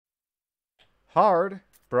Hard,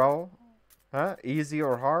 bro. Huh? Easy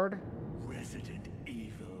or hard? Resident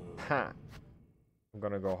Evil. Ha. I'm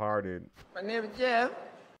gonna go hard, dude. My name is Jeff.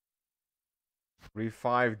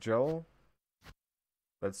 Re5 Joel.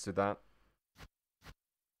 Let's do that.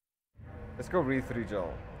 Let's go Re3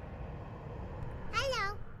 Joel.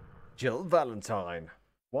 Hello. Jill Valentine.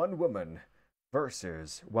 One woman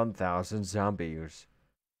versus 1,000 zombies.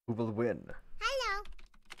 Who will win? Hello.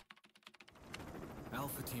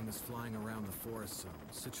 Alpha Team is flying around the forest zone,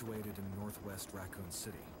 situated in northwest Raccoon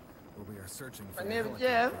City, where we are searching for My the name is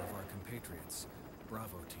helicopter Jeff. of our compatriots,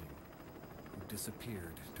 Bravo Team, who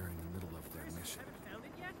disappeared during the middle of their mission. Found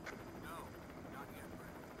it yet? No, not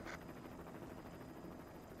yet,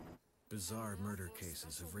 Bizarre murder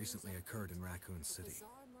cases have recently occurred in Raccoon City.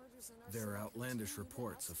 There are outlandish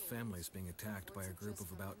reports of families being attacked by a group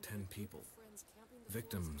of about 10 people.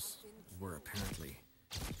 Victims were apparently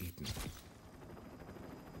eaten.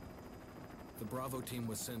 The Bravo team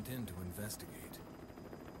was sent in to investigate,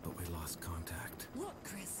 but we lost contact. Look,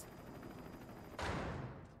 Chris.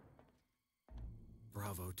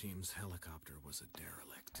 Bravo team's helicopter was a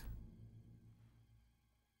derelict.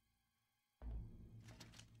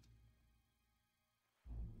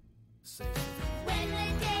 Safe. When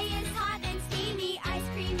the day is hot and steamy, ice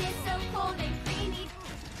cream is so cold and creamy.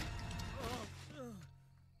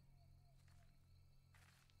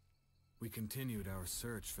 We continued our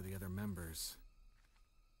search for the other members,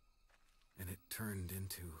 and it turned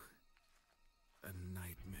into a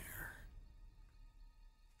nightmare.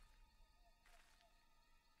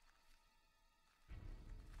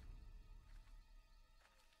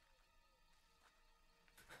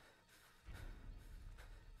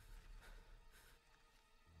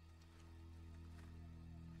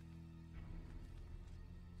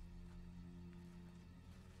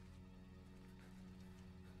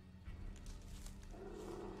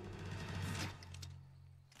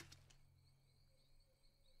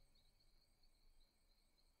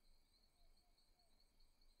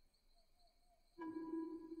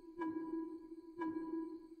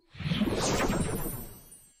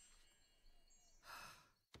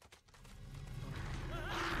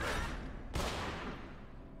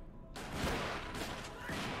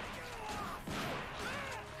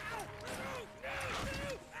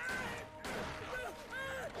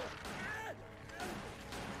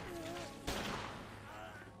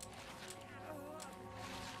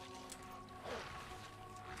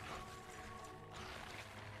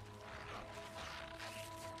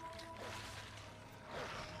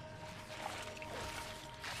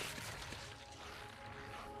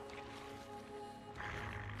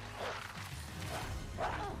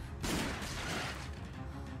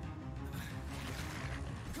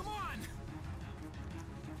 Come on!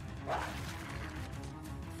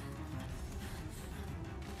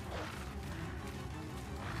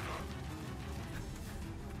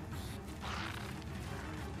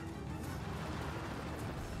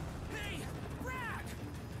 Hey, Brad!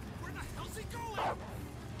 Where the hell's he going?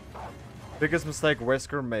 Biggest mistake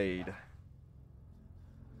Wesker made.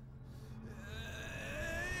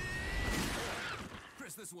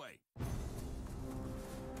 Chris, this way.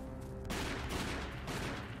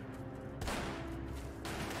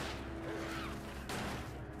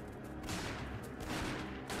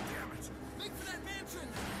 Damn it! Make for that mansion!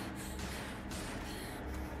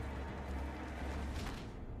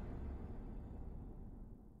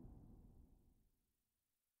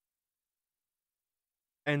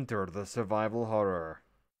 Enter the survival horror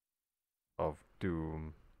of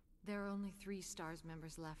Doom. There are only 3 STARS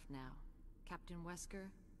members left now. Captain Wesker,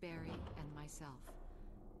 Barry, and myself.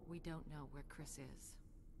 We don't know where Chris is.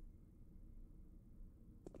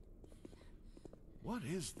 What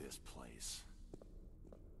is this place?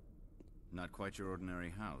 Not quite your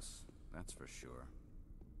ordinary house, that's for sure.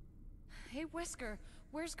 Hey, Wesker,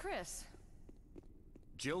 where's Chris?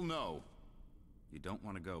 Jill, no! You don't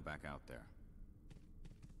want to go back out there.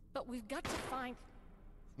 But we've got to find...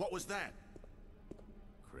 What was that?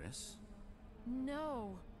 Chris?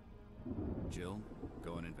 No. Jill,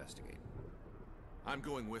 go and investigate. I'm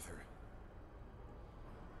going with her.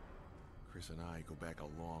 Chris and I go back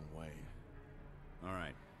a long way. All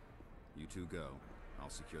right. You two go. I'll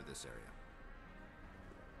secure this area.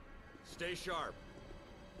 Stay sharp.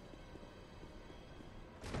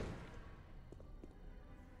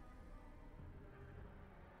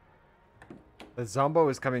 The Zombo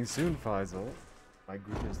is coming soon, Faisal. My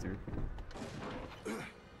goodness, dude.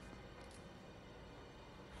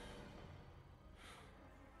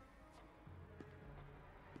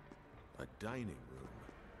 A dining room.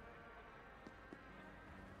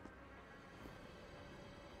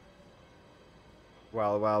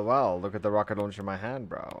 Well, well, well. Look at the rocket launcher in my hand,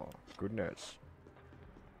 bro. Goodness.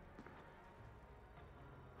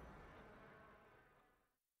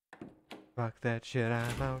 Fuck that shit,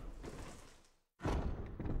 I'm out.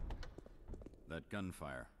 That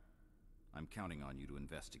gunfire. I'm counting on you to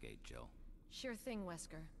investigate, Jill. Sure thing,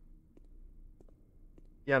 Wesker.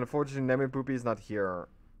 Yeah, unfortunately, Nemi Poopy is not here.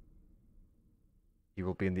 He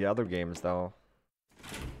will be in the other games, though.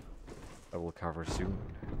 I will cover soon.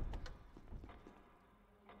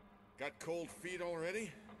 Got cold feet already?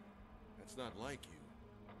 That's not like you.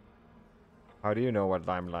 How do you know what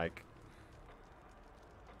I'm like?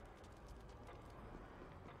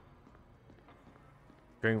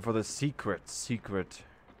 Going for the secret.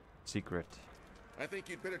 I think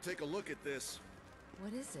you'd better take a look at this.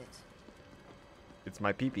 What is it? It's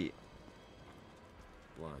my pee-pee.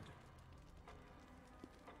 Blood.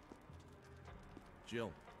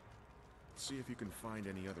 Jill, see if you can find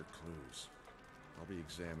any other clues. I'll be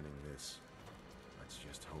examining this. Let's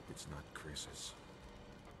just hope it's not Chris's.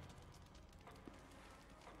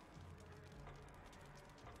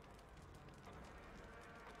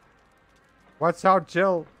 Watch out,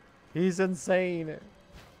 Jill. He's insane.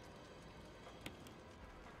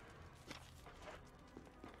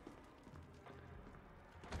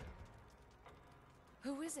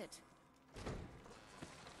 Who is it?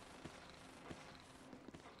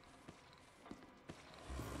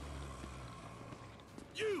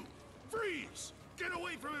 You! Freeze! Get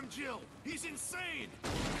away from him, Jill! He's insane!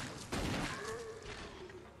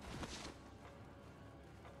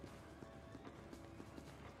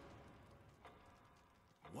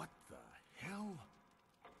 What the hell?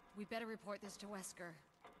 We better report this to Wesker.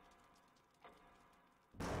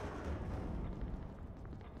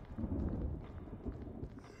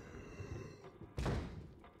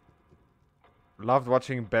 Loved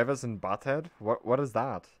watching Bevis and Butthead? What is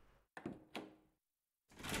that?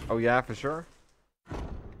 Oh yeah, for sure.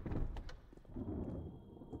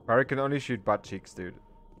 Barry can only shoot butt cheeks, dude.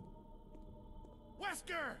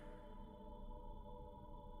 Wesker!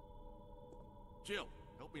 Jill,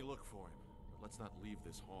 help me look for him. Let's not leave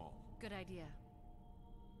this hall. Good idea.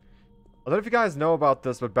 I don't know if you guys know about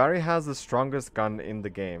this, but Barry has the strongest gun in the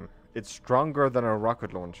game. It's stronger than a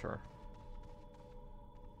rocket launcher.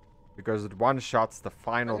 Because it one-shots the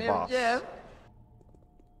final boss.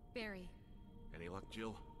 Barry. Any luck,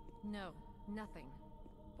 Jill? No, nothing.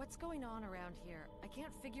 What's going on around here? I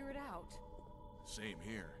can't figure it out. Same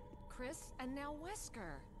here. Chris and now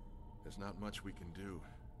Wesker. There's not much we can do.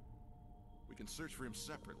 We can search for him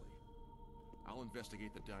separately. I'll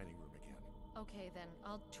investigate the dining room again. Okay then,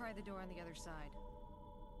 I'll try the door on the other side.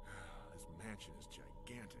 This mansion is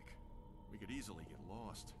gigantic. We could easily get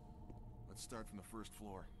lost. Let's start from the first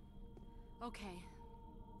floor. Okay.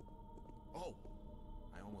 Oh,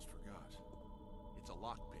 I almost forgot. It's a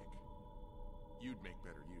lockpick. You'd make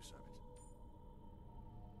better use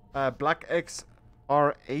of it. Black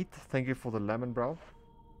XR8, thank you for the lemon, bro.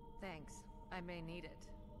 Thanks. I may need it.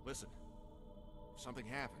 Listen, if something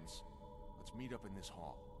happens, let's meet up in this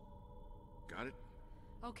hall. Got it?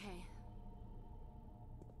 Okay.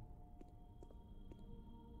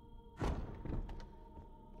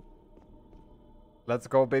 Let's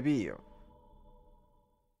go, baby.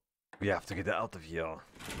 We have to get out of here.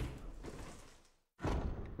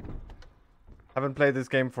 Haven't played this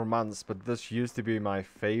game for months, but this used to be my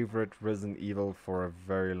favorite Resident Evil for a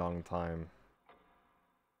very long time.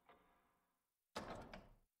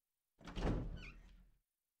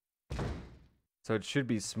 So it should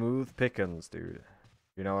be smooth pickings, dude.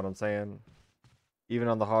 You know what I'm saying? Even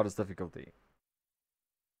on the hardest difficulty.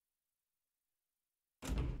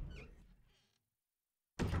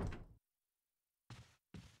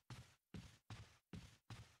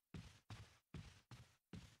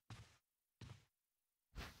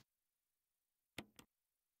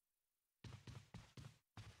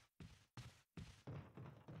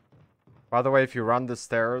 By the way, if you run the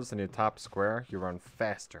stairs and you tap square, you run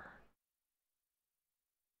faster.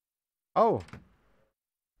 Oh.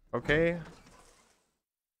 Okay.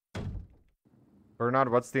 Bernard,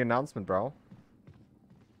 what's the announcement, bro?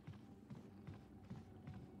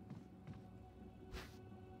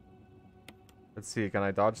 Let's see, can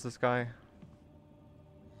I dodge this guy?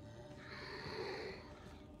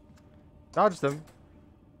 Dodged him.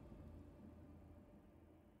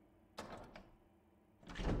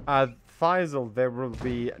 Faisal, there will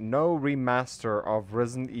be no remaster of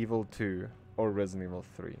Resident Evil 2 or Resident Evil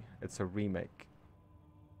 3. It's a remake.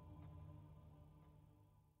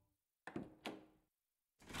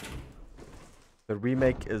 The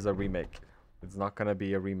remake is a remake. It's not gonna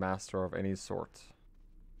be a remaster of any sort.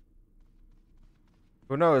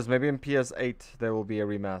 Who knows? Maybe in PS8 there will be a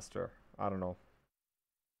remaster. I don't know.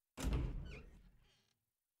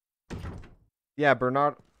 Yeah,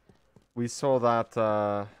 Bernard, we saw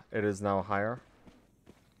that it is now higher.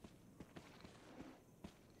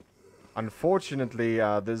 Unfortunately,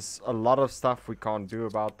 there's a lot of stuff we can't do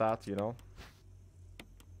about that, you know?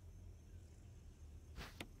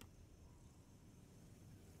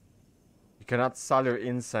 You cannot sell your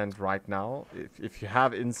incense right now. If you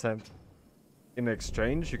have incense in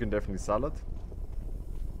exchange, you can definitely sell it.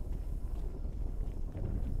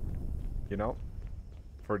 You know?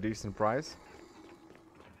 For a decent price.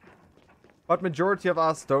 But majority of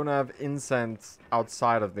us don't have incense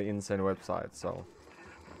outside of the incense website, so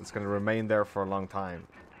it's gonna remain there for a long time.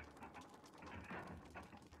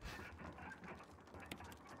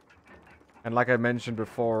 And like I mentioned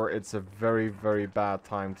before, it's a very, very bad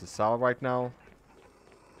time to sell right now.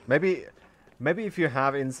 Maybe if you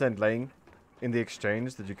have incense laying in the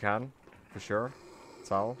exchange that you can, for sure,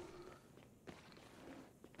 sell.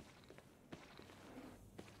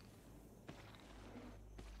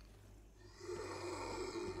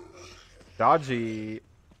 Dodgy.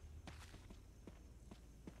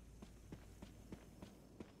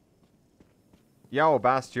 Yo,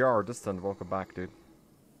 Bastiar, distant, welcome back, dude.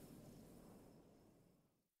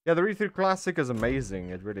 Yeah, the RE3 Classic is amazing,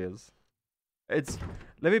 it really is.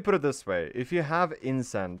 Let me put it this way, if you have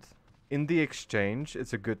incense in the exchange,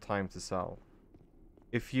 it's a good time to sell.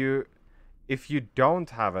 If you don't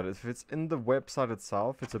have it, if it's in the website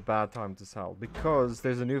itself, it's a bad time to sell. Because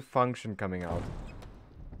there's a new function coming out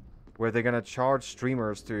where they're gonna charge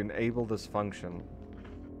streamers to enable this function.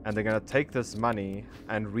 And they're gonna take this money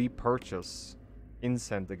and repurchase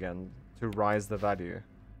incense again to rise the value.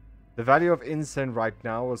 The value of incense right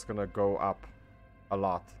now is gonna go up a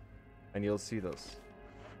lot. And you'll see this.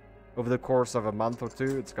 Over the course of a month or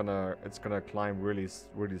two, it's gonna climb really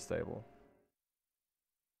stable.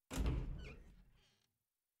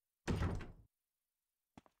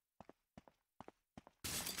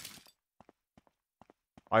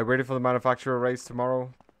 Are you ready for the manufacturer race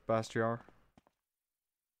tomorrow, Bastiar?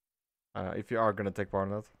 If you are gonna take part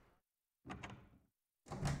in it.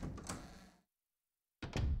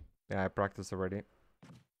 Yeah, I practiced already.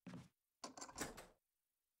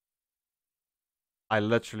 I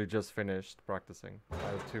literally just finished practicing. I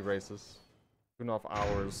have 2 races. 2.5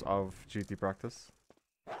 hours of GT practice.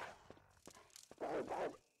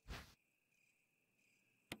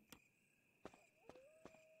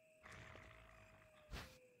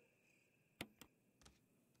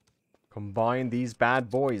 Combine these bad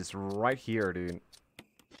boys right here, dude.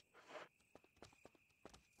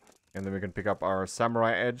 And then we can pick up our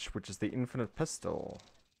Samurai Edge, which is the infinite pistol.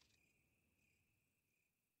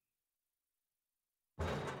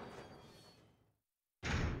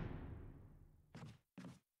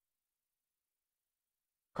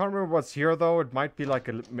 Can't remember what's here though. It might be like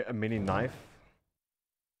a mini knife.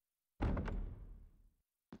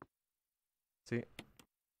 See?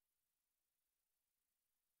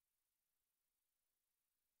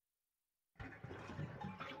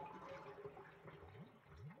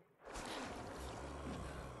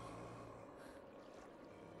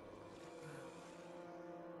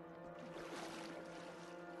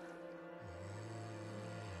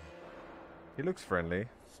 He looks friendly.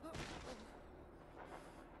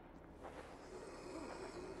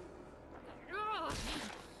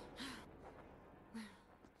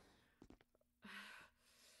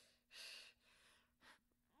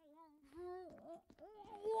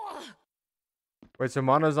 Wait, so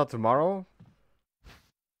Mono's not tomorrow?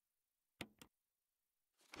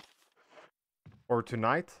 Or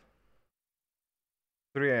tonight?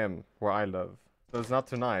 3 AM where I live. So it's not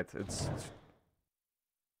tonight, it's...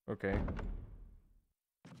 Okay.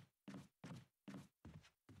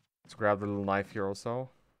 Let's grab the little knife here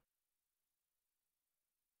also.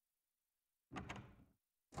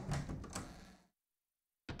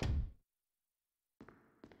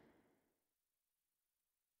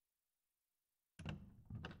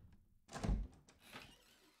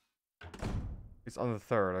 It's on the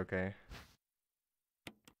 3rd, okay.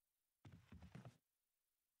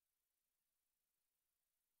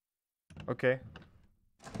 Okay.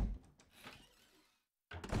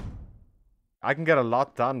 I can get a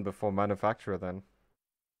lot done before manufacturer then.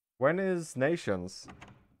 When is Nations?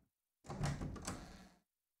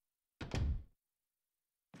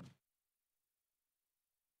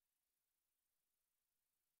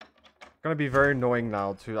 Gonna be very annoying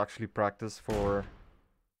now to actually practice for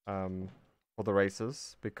the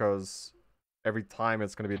races, because every time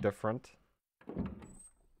it's gonna be different. You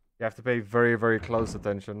have to pay very, very close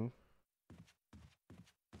attention.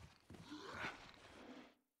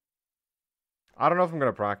 I don't know if I'm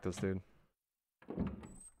gonna practice, dude.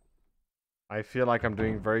 I feel like I'm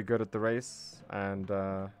doing very good at the race, and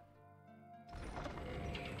I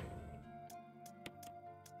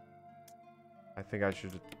think I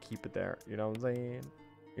should keep it there. You know what I'm saying?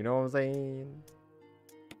 You know what I'm saying?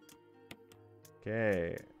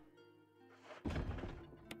 Okay.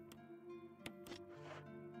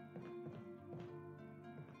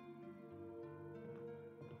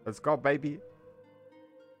 Let's go, baby.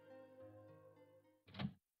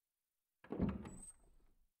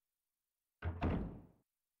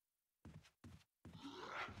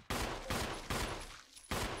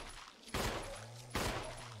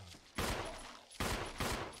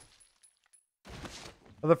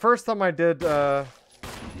 The first time I did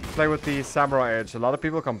play with the Samurai Edge, a lot of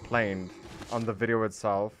people complained on the video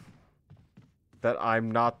itself that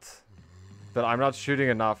I'm not shooting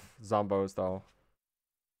enough zombos though.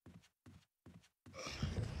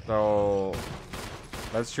 So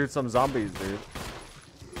let's shoot some zombies, dude.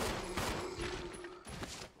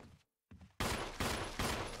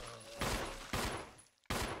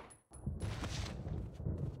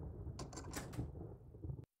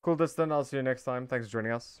 Cool, Distant. I'll see you next time. Thanks for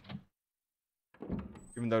joining us.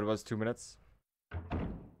 Even though it was 2 minutes.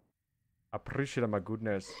 Appreciate it, my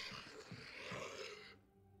goodness.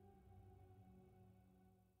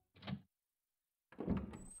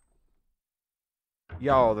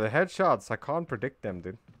 Yo, the headshots, I can't predict them,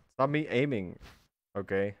 dude. It's not me aiming.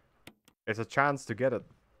 Okay. It's a chance to get it.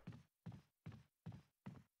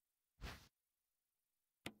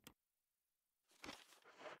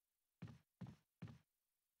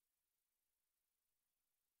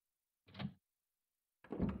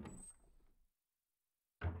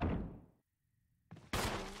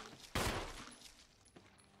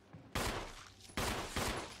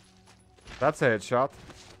 That's a headshot.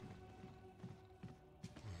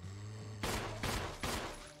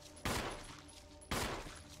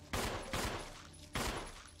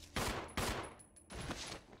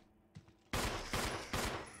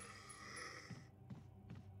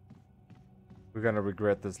 We're gonna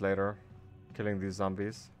regret this later. Killing these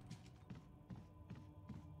zombies.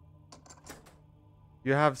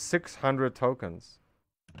 You have 600 tokens.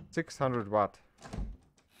 600 what?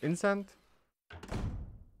 Incent?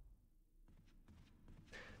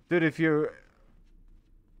 Dude, if you...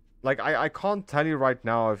 Like, I can't tell you right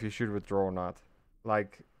now if you should withdraw or not.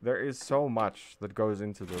 Like, there is so much that goes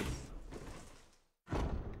into this.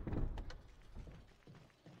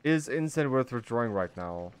 Is Incent worth withdrawing right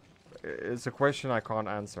now? It's a question I can't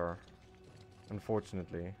answer.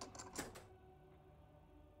 Unfortunately.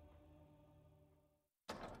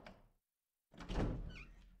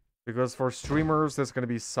 Because for streamers, there's going to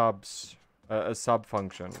be subs, a sub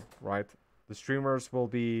function, right? The streamers will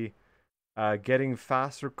be getting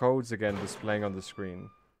faster codes again displaying on the screen.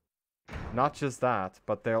 Not just that,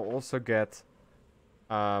 but they'll also get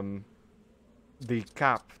the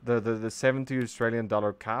cap, the 70 Australian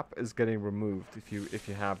dollar cap is getting removed if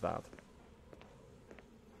you have that.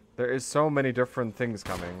 There is so many different things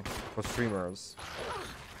coming for streamers.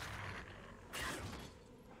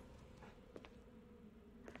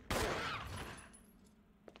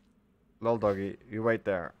 Lol doggy, you wait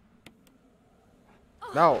there.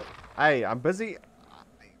 No, hey, I'm busy.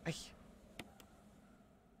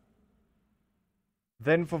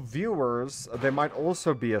 Then for viewers, there might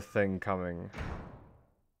also be a thing coming.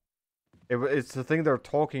 It's the thing they're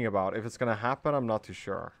talking about. If it's gonna happen, I'm not too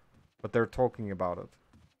sure. But they're talking about it.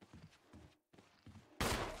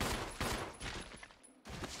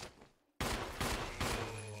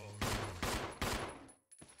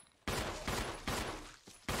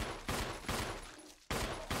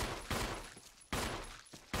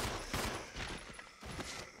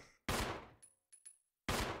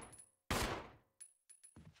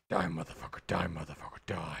 Die, motherfucker, die, motherfucker,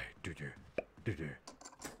 die. Do-do, do-do.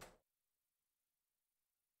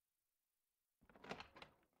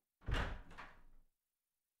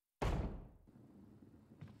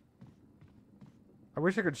 I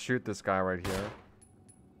wish I could shoot this guy right here.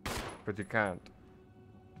 But you can't.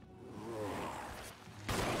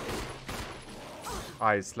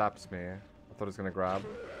 Ah, he slaps me. I thought he was gonna grab.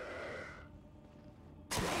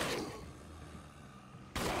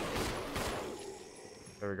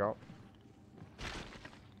 There we go.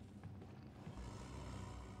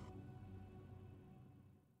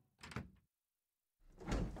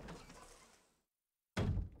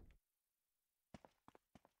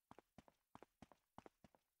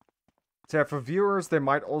 So yeah, for viewers, there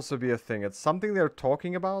might also be a thing. It's something they're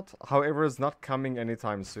talking about, however, it's not coming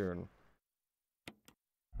anytime soon.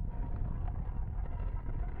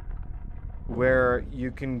 Where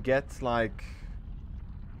you can get, like,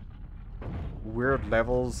 weird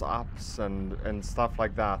levels ups and stuff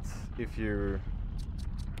like that if you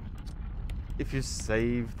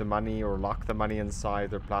save the money or lock the money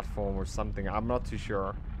inside their platform or something. I'm not too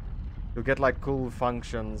sure. You'll get like cool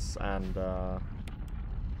functions and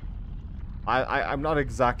I'm not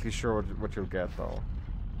exactly sure what you'll get though.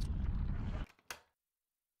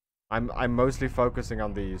 I'm mostly focusing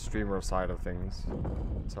on the streamer side of things.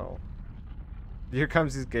 So here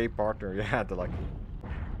comes his gay partner. Yeah, the lucky.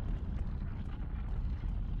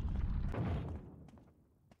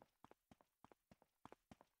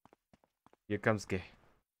 Here comes gay.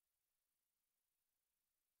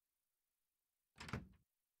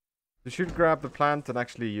 You should grab the plant and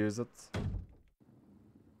actually use it.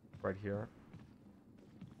 Right here.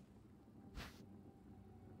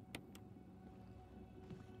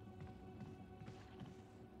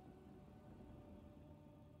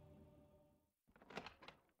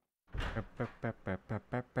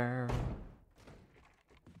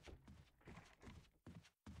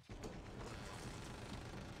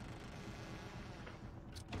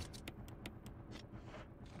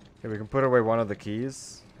 Okay, we can put away one of the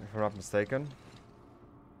keys, if I'm not mistaken.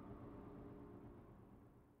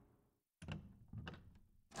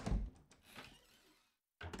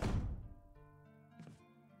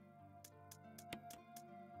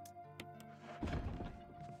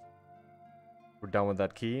 We're done with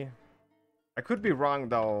that key. I could be wrong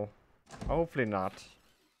though. Hopefully not.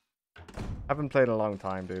 Haven't played in a long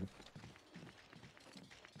time, dude.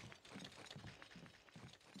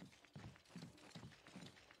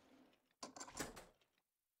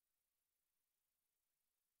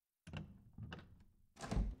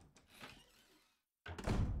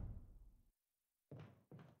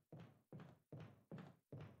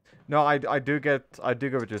 No, I do get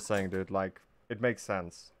what you're saying, dude. Like, it makes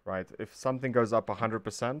sense, right? If something goes up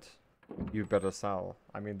 100%, you better sell.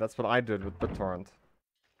 I mean, that's what I did with BitTorrent.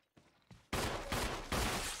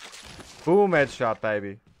 Boom, headshot,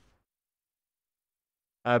 baby.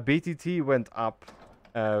 BTT went up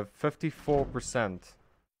 54%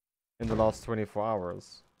 in the last 24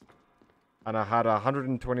 hours. And I had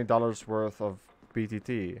 $120 worth of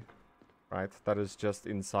BTT, right? That is just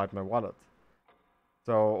inside my wallet.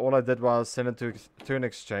 So all I did was send it to an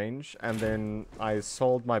exchange, and then I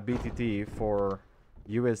sold my BTT for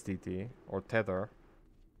USDT or Tether.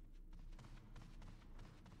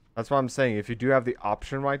 That's what I'm saying. If you do have the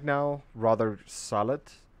option right now, rather sell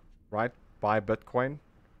it, right? Buy Bitcoin.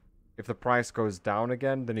 If the price goes down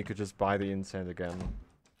again, then you could just buy the Incent again.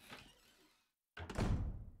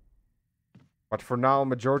 But for now,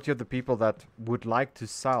 majority of the people that would like to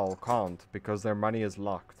sell can't because their money is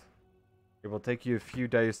locked. It will take you a few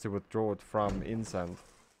days to withdraw it from Incent.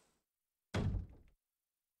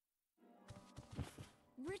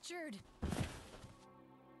 Richard!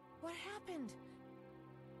 What happened?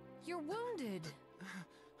 You're wounded.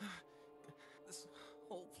 This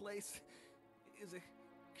whole place is a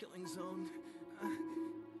killing zone.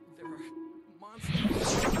 There are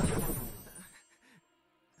monsters.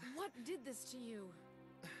 What did this to you?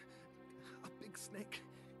 A big snake.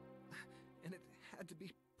 And it had to be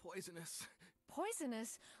poisonous.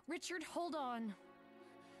 Poisonous? Richard, hold on.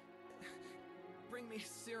 Bring me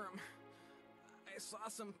serum. I saw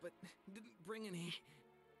some, but didn't bring any.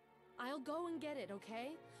 I'll go and get it,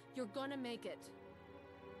 okay? You're gonna make it.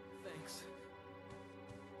 Thanks.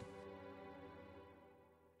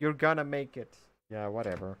 You're gonna make it. Yeah,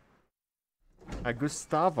 whatever.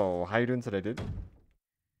 Gustavo, how you doing today, dude?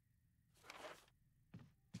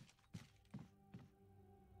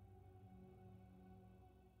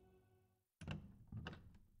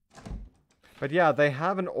 But yeah, they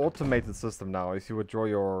have an automated system now. If you withdraw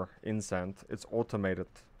your Incent, it's automated.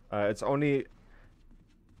 It's only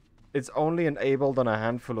enabled on a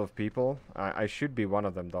handful of people. I should be one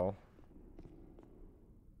of them though.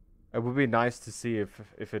 It would be nice to see if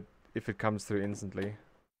it comes through instantly.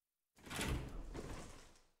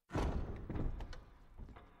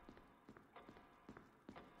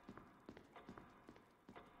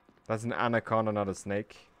 That's an anaconda, not a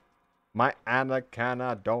snake. My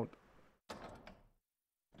anaconda don't.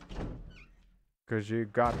 Cause you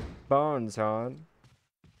got bones, hon.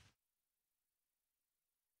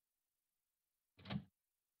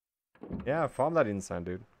 Yeah, farm that Incent,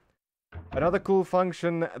 dude. Another cool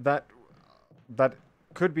function that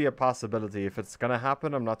could be a possibility. If it's gonna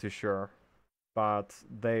happen, I'm not too sure. But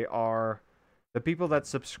they are the people that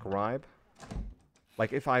subscribe.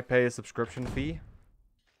 Like if I pay a subscription fee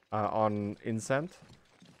on Incent,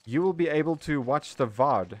 you will be able to watch the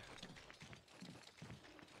VOD.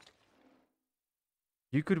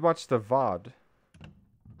 You could watch the VOD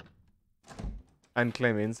and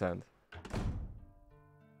claim Incent.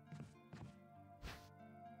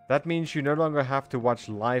 That means you no longer have to watch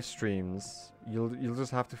live streams. You'll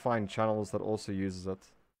just have to find channels that also uses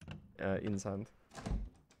it. Instant.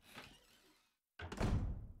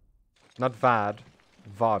 Not VAD.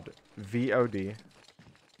 VOD. VOD.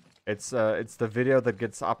 It's the video that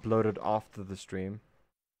gets uploaded after the stream.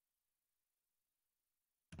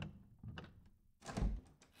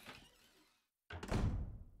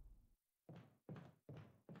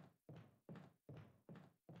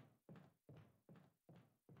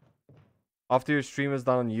 After your stream is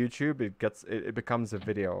done on YouTube, it becomes a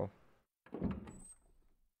video.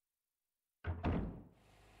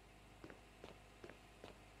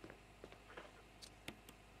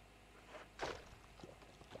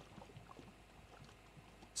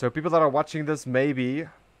 So people that are watching this maybe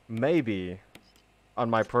on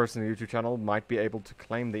my personal YouTube channel might be able to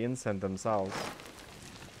claim the incense themselves.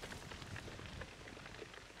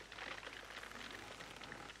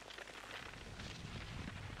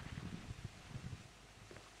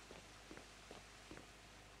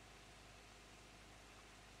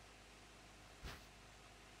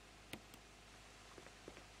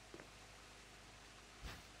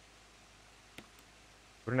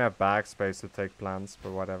 We don't have backspace to take plants,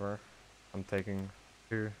 but whatever. I'm taking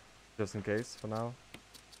 2 just in case for now.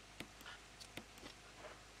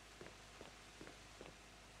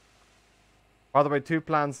 By the way, 2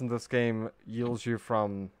 plants in this game yields you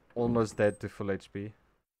from almost dead to full HP.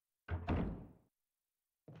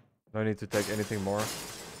 No need to take anything more.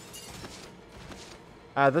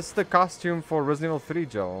 This is the costume for Resident Evil 3,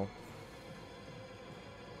 Joel.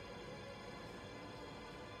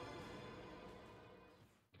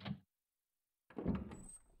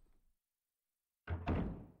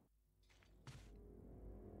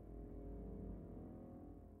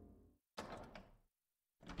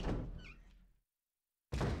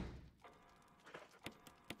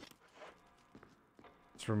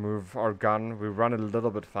 Let's remove our gun. We run a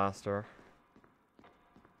little bit faster.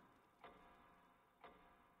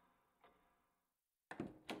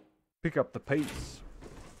 Pick up the pace.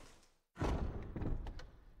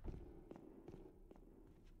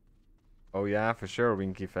 Oh yeah, for sure,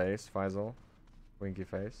 winky face, Faisal. Winky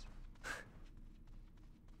face.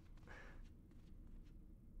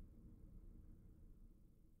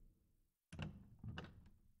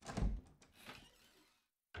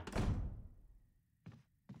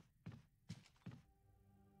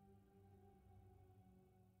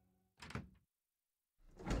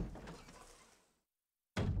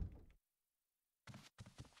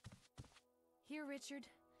 Here, Richard.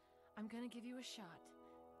 I'm gonna give you a shot.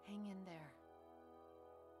 Hang in there.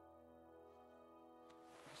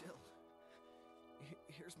 Jill,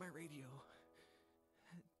 here's my radio.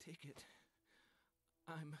 Take it.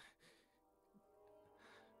 I'm...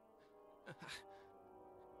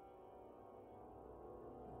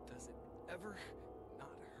 Does it ever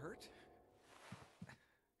not hurt?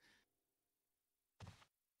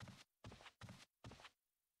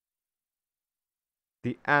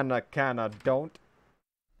 The Anaconda don't.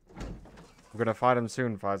 I'm gonna fight him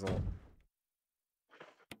soon, Faisal.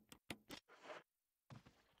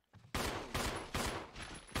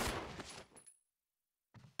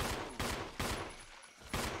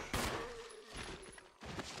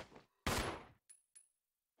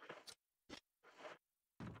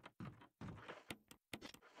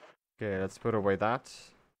 Okay, let's put away that.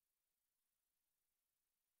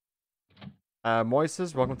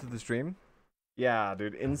 Moises, welcome to the stream. Yeah,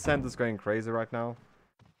 dude, Incent is going crazy right now.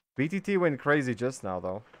 BTT went crazy just now,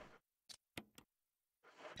 though.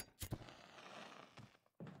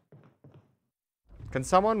 Can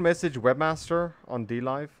someone message Webmaster on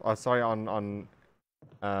DLive? Oh, sorry, on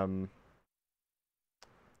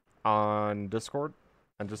Discord,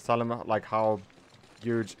 and just tell him like how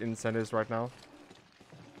huge Incent is right now.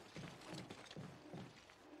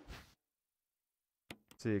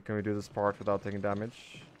 Let's see, can we do this part without taking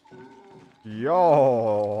damage?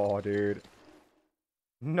 Yo, dude.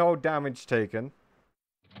 No damage taken.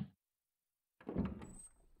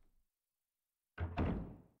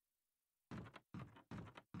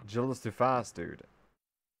 Jill is too fast, dude.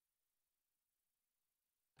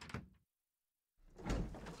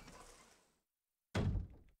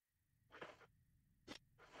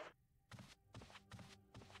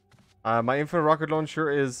 My infinite rocket launcher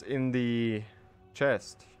is in the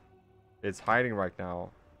chest. It's hiding right now.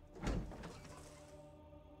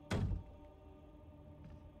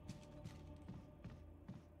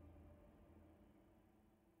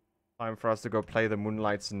 Time for us to go play the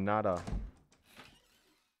Moonlight Sonata.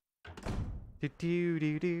 Do do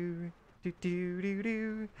do do do do do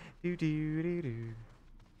do do do do.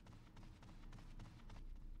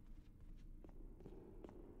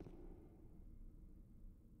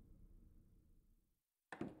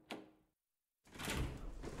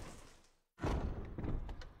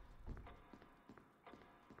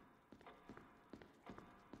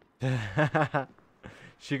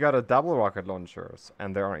 She got a double rocket launchers,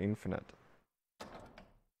 and they are infinite.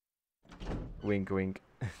 Wink, wink.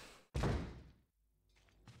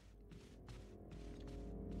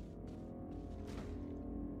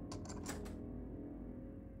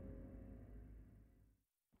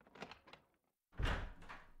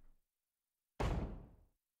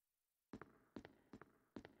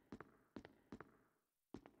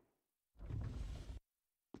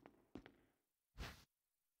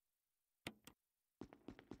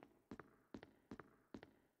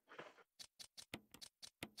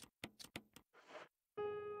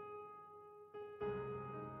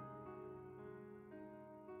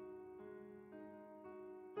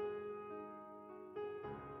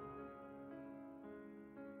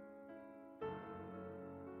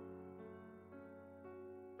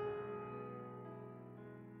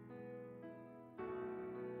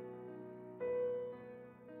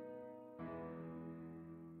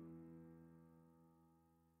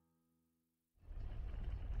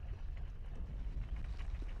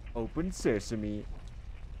 Open sesame.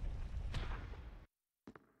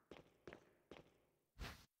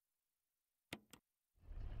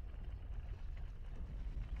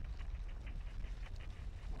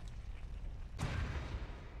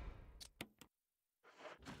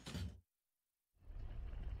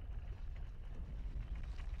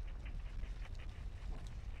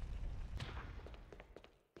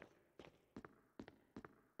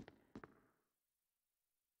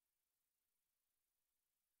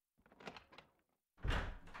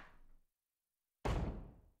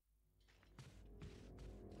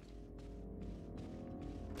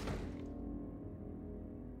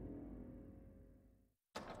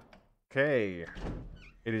 Okay,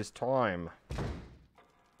 it is time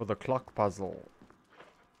for the clock puzzle.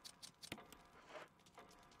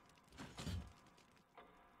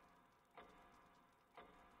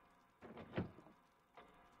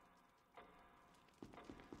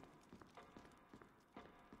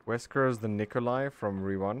 Wesker is the Nikolai from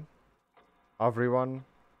RE1. Of RE1.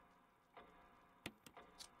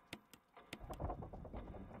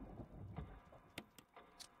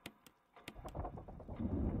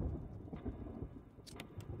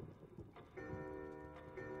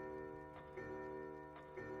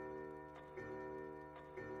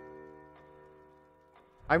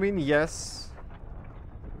 I mean, yes.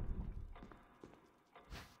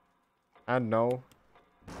 And no.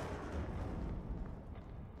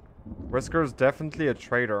 Wesker is definitely a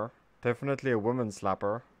traitor. Definitely a woman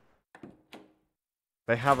slapper.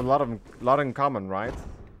 They have a lot in common, right?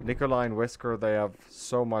 Nikolai and Wesker, they have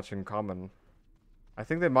so much in common. I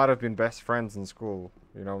think they might have been best friends in school.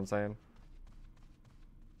 You know what I'm saying?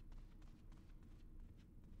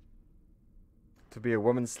 To be a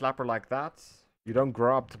woman slapper like that, you don't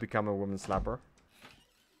grow up to become a woman slapper.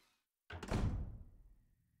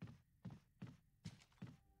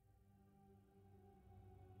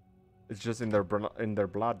 It's just in their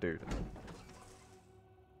blood, dude.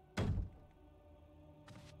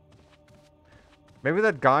 Maybe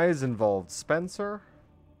that guy is involved. Spencer?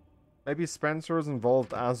 Maybe Spencer is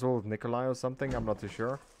involved as well with Nikolai or something. I'm not too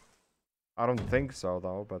sure. I don't think so,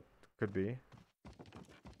 though, but could be.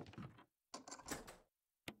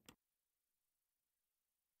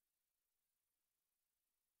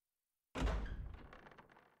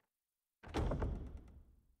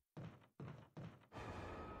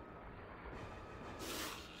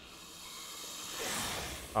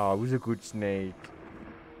 Oh, who's a good snake?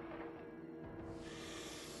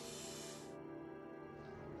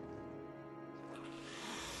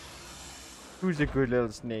 Who's a good little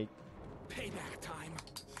snake? Payback time.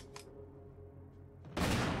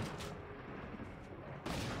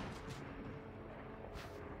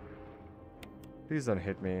 Please don't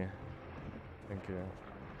hit me. Thank you.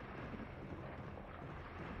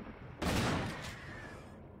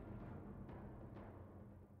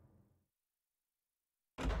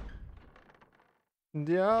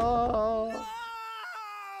 Yeah.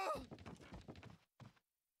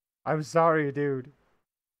 I'm sorry, dude.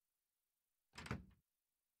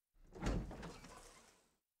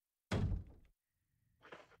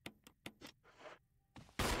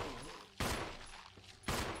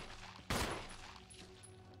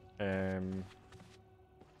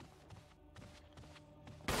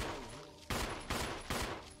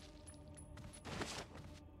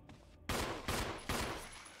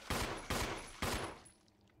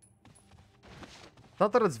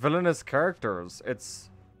 Not that it's villainous characters, it's...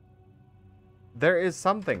 There is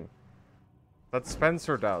something that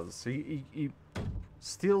Spencer does. He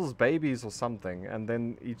steals babies or something, and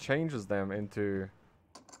then he changes them into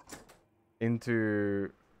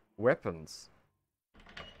weapons.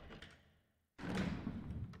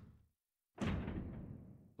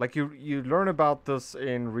 Like you learn about this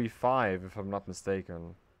in RE5, if I'm not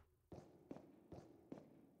mistaken.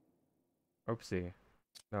 Oopsie.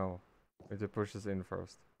 No. We have to push this in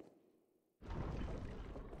first.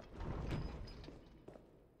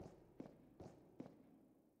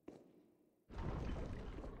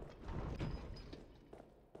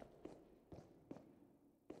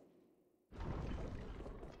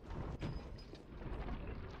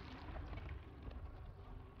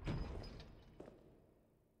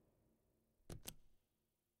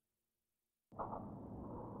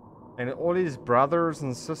 And all these brothers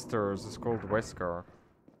and sisters is called Wesker.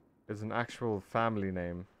 It's an actual family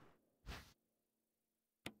name.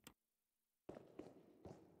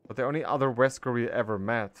 But the only other Wesker we ever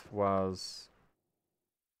met was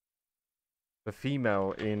the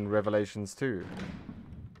female in Revelations 2.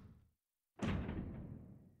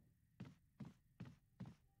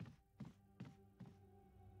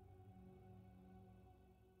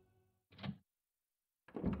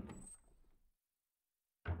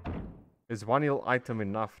 Is one heal item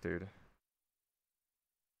enough, dude?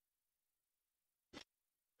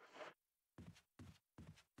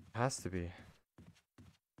 Has to be.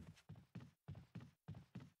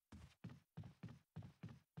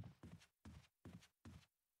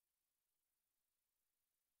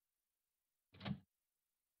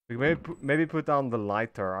 We maybe put down the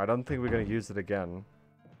lighter. I don't think we're gonna use it again.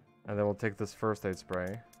 And then we'll take this first aid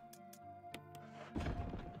spray.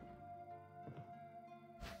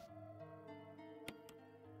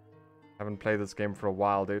 Haven't played this game for a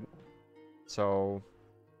while, dude. So,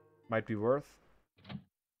 might be worth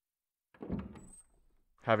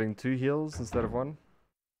having 2 heals instead of 1.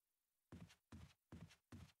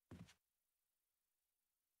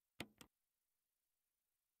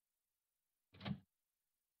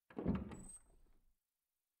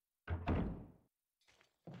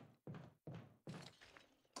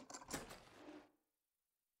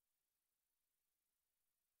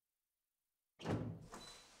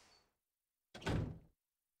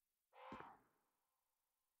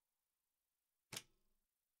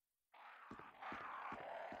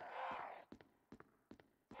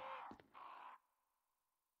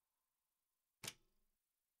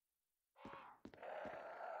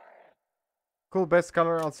 Cool, best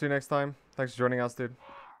color. I'll see you next time. Thanks for joining us, dude.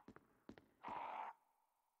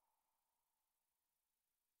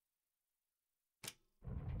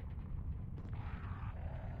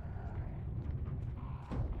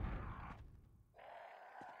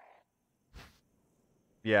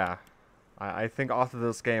 Yeah. I think after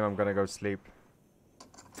this game I'm gonna go sleep.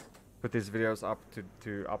 Put these videos up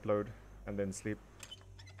to upload and then sleep.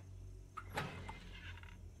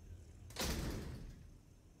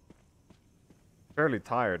 Fairly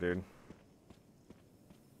tired, dude.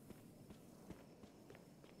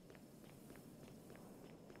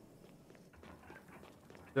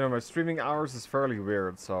 You know, my streaming hours is fairly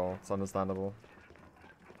weird, so it's understandable.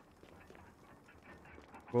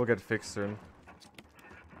 We'll get fixed soon.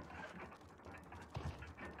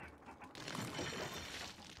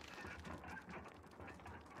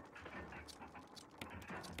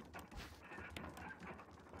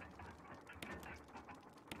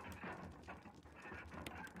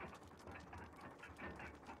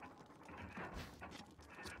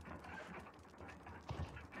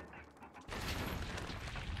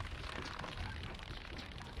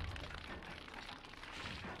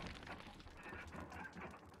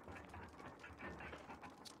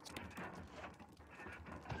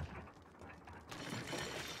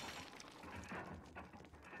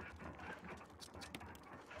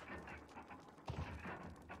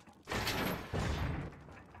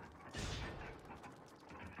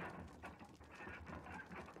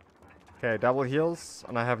 Okay, double heals,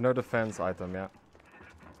 and I have no defense item yet.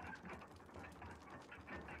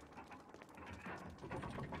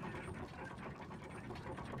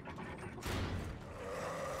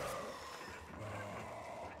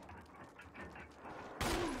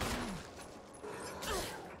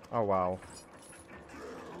 Oh wow.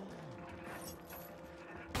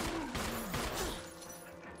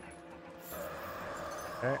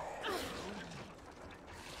 Okay.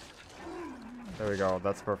 There we go,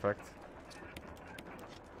 that's perfect.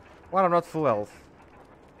 Well, I'm not full health.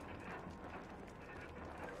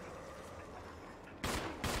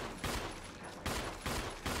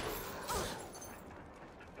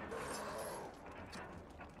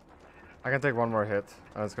 I can take one more hit,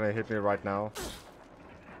 and it's gonna hit me right now.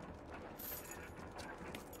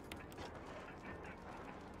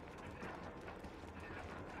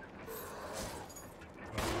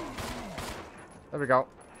 There we go.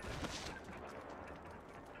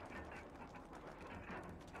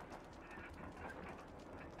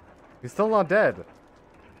 He's still not dead.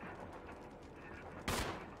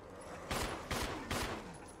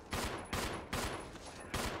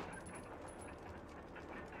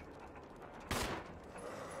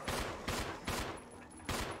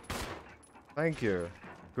 Thank you.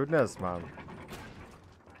 Goodness, man.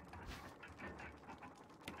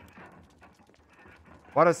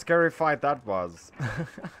 What a scary fight that was.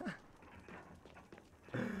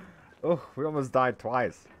 Oh, we almost died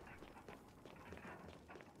twice.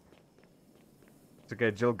 It's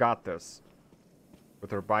okay, Jill got this.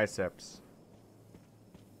 With her biceps.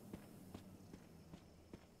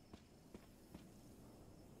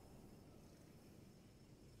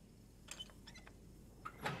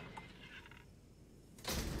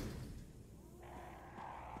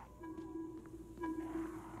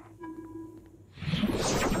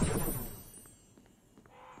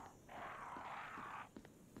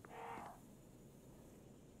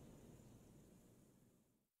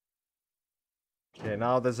 Okay,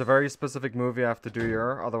 now there's a very specific move you have to do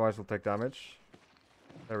here, otherwise we'll take damage.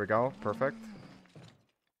 There we go, perfect.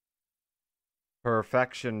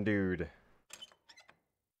 Perfection, dude.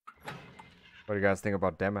 What do you guys think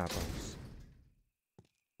about dem apples?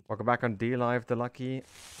 Welcome back on D Live, the lucky.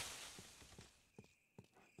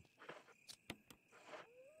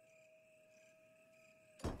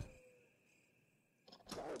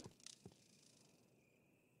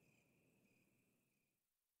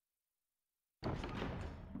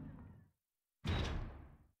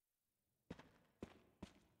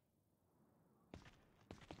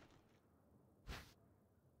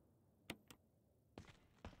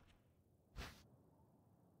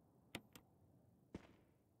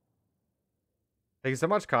 Thank you so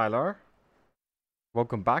much, Kyler.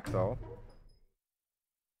 Welcome back, though.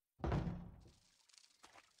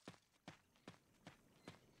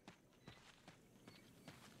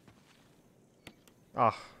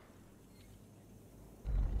 Ah.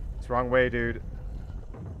 It's the wrong way, dude.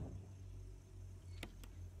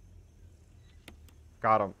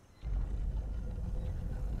 Got him.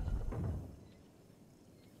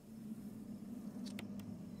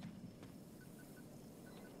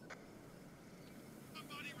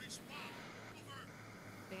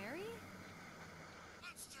 Barry?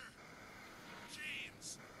 Monster!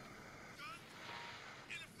 James! Gun!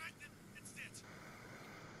 Ineffective! It's it!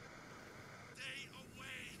 Stay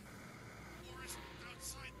away! Forest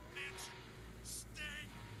outside mansion! Stay!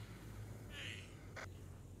 Hey!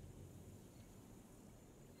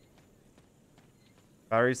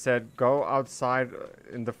 Barry said, go outside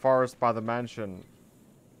in the forest by the mansion.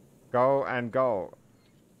 Go and go.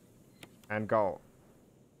 And go.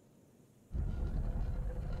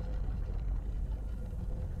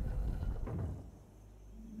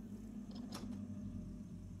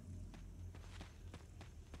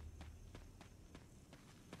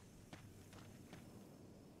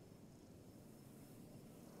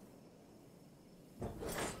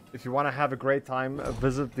 If you want to have a great time,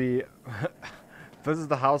 visit the visit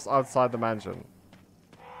the house outside the mansion.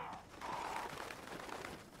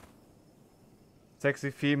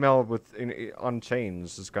 Sexy female with on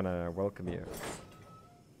chains is gonna welcome you.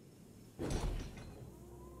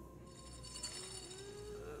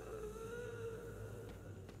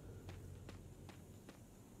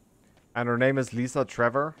 And her name is Lisa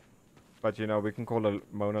Trevor, but you know we can call her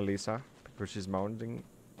Mona Lisa because she's moaning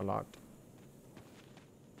a lot.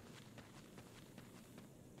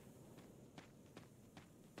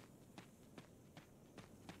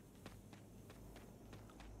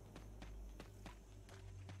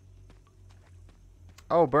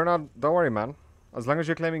 Oh, Bernard, don't worry, man. As long as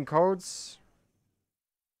you're claiming codes,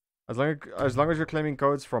 as long as you're claiming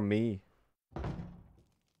codes from me,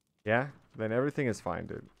 yeah, then everything is fine,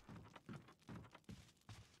 dude.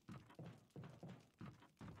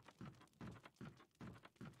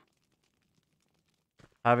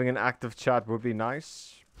 Having an active chat would be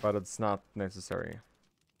nice, but it's not necessary.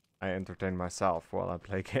 I entertain myself while I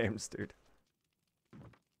play games, dude.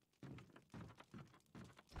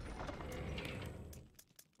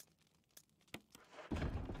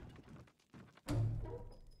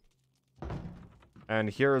 And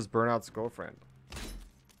here is Burnout's girlfriend.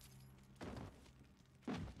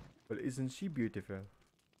 But isn't she beautiful?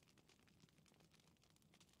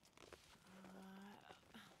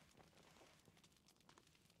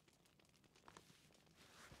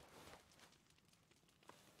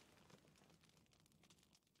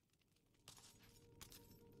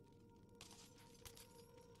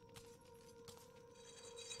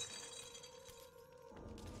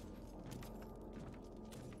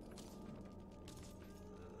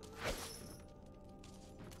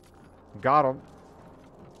 Got him.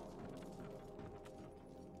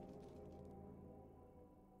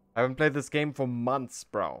 I haven't played this game for months,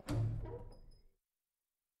 bro.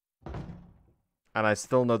 And I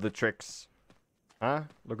still know the tricks. Huh?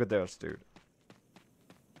 Look at this, dude.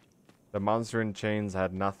 The monster in chains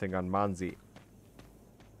had nothing on Manzi.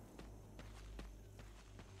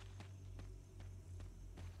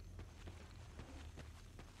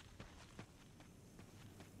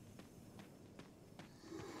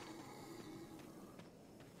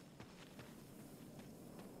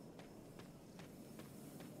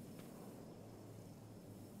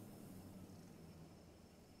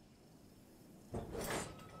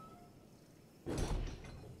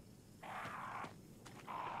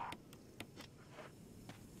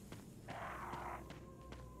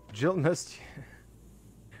 Jill missed you.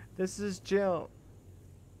 This is Jill.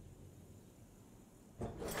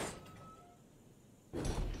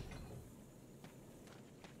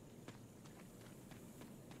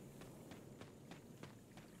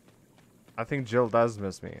 I think Jill does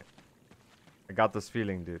miss me. I got this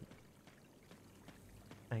feeling, dude.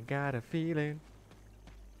 I got a feeling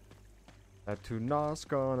that tonight's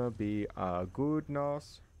gonna be a good night.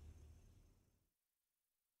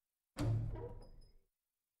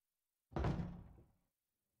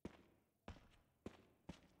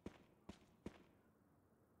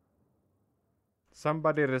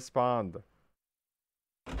 Somebody respond.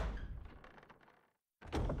 This is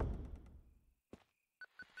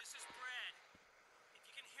Brad. If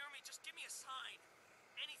you can hear me, just give me a sign.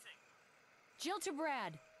 Anything. Jill to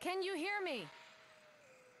Brad, can you hear me?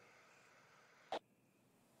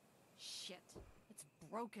 Shit, it's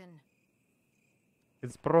broken.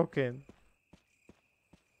 It's broken.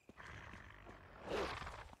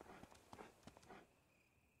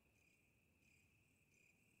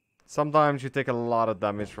 Sometimes you take a lot of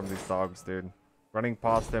damage from these dogs, dude. Running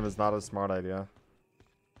past them is not a smart idea.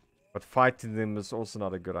 But fighting them is also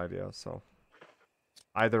not a good idea, so...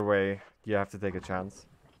 Either way, you have to take a chance.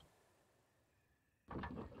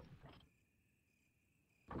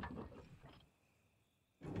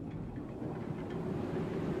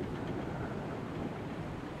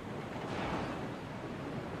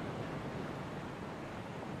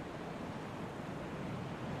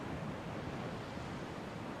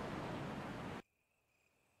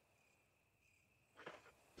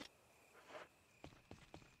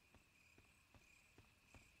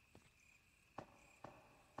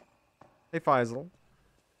 Hey, Faisal.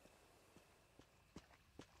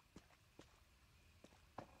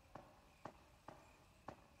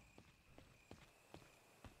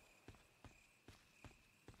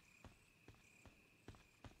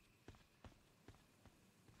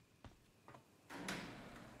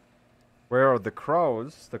 Where are the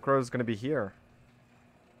crows? The crow's gonna be here.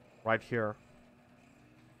 Right here.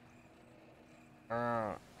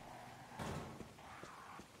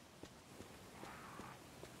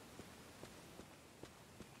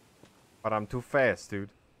 But I'm too fast,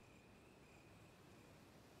 dude.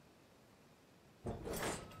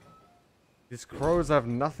 These crows have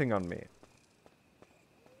nothing on me.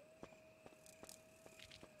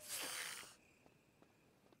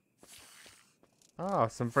 Ah,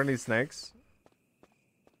 some friendly snakes.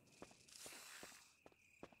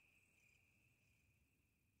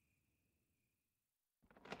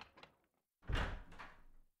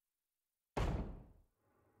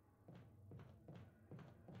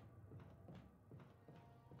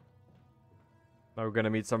 Now we're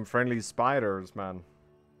gonna meet some friendly spiders, man.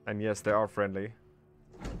 And yes, they are friendly.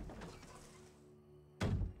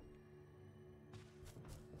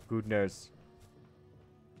 Goodness.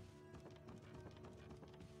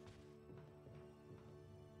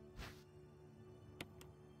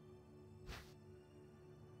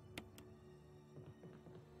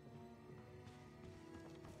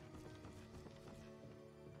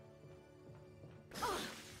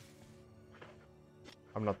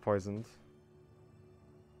 I'm not poisoned.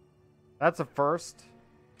 That's a first.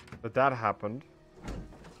 That happened.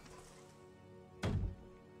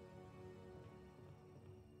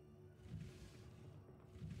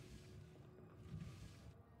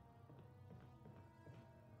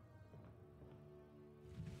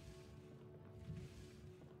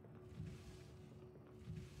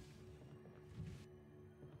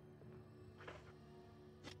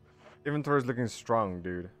 Inventory is looking strong,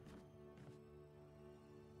 dude.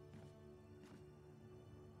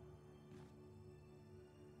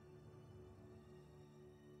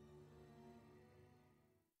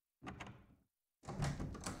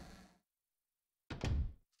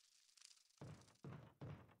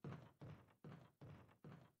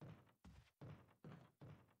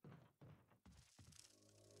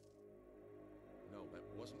 No, that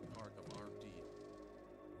wasn't part of our deal.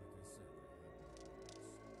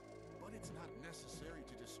 necessary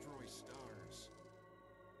to destroy stars.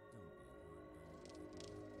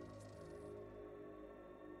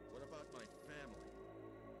 What about my family?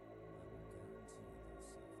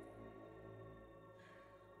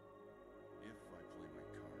 If I play my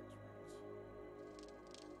cards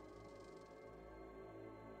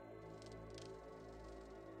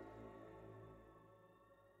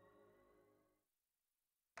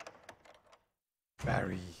right.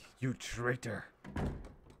 Barry, you traitor.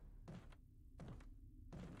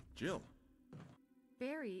 Jill.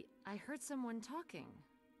 Barry, I heard someone talking.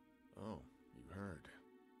 Oh, you heard.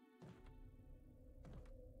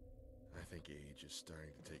 I think age is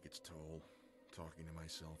starting to take its toll. Talking to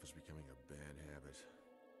myself is becoming a bad habit.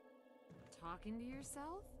 Talking to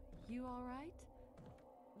yourself? You alright?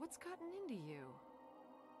 What's gotten into you?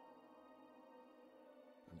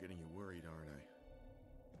 I'm getting you worried, aren't I?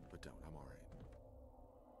 But don't, I'm alright.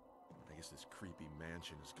 I guess this creepy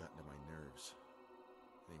mansion has gotten to my nerves.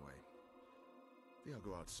 Anyway, I think I'll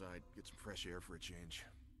go outside, get some fresh air for a change.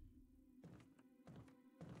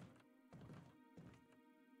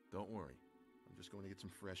 Don't worry, I'm just going to get some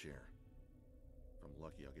fresh air. If I'm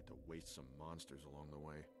lucky, I'll get to waste some monsters along the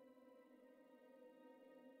way.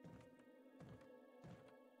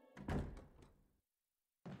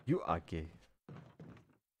 You are gay.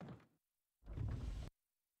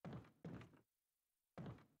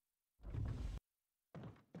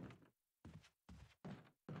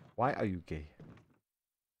 Why are you gay?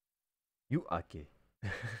 You are gay.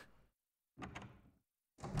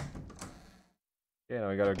 Yeah,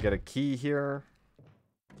 we gotta get a key here.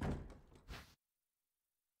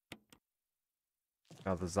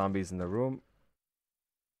 Now the zombies in the room.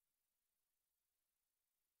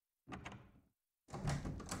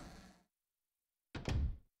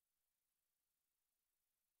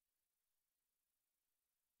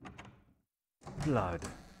 Blood.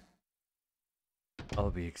 I'll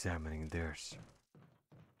be examining theirs.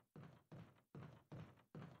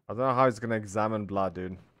 I don't know how he's gonna examine blood,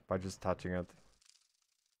 dude. By just touching it.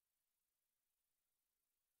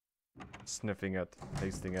 Sniffing it.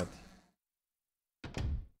 Tasting it.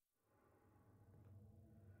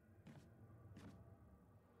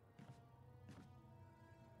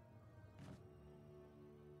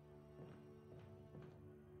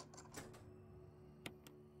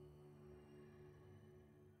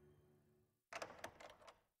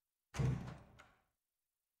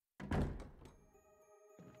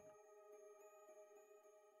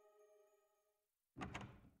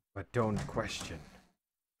 But don't question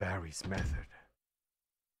Barry's method.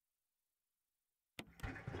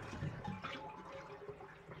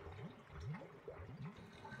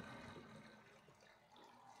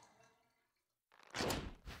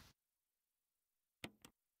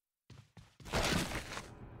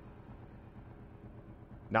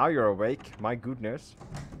 Now you're awake, my goodness.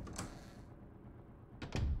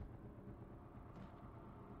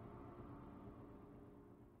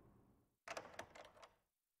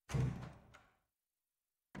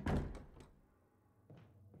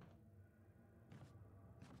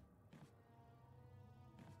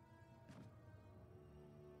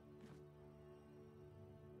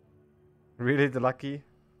 Really, the lucky?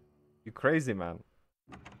 You crazy, man.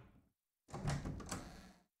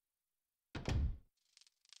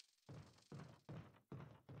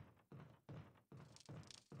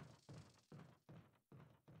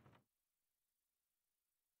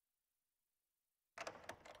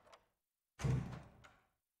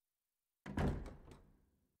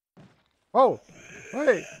 Oh!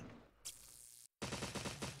 Wait!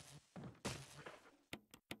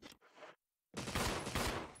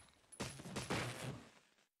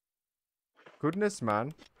 Goodness,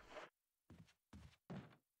 man.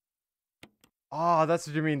 Oh, that's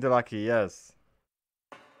what you mean, the lucky, yes.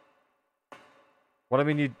 Well, I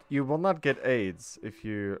mean, you will not get AIDS if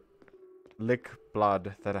you lick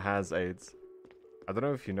blood that has AIDS. I don't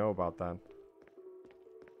know if you know about that.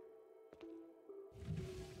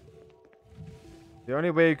 The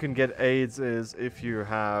only way you can get AIDS is if you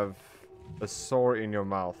have a sore in your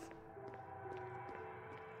mouth.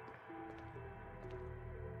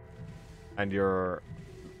 And you're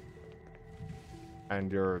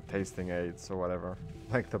tasting AIDS or whatever.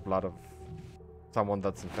 Like the blood of someone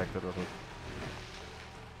that's infected with it.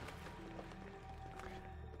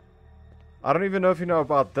 I don't even know if you know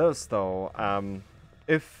about this though.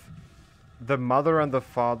 If the mother and the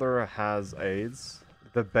father has AIDS,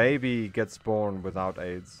 the baby gets born without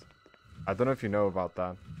AIDS. I don't know if you know about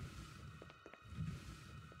that.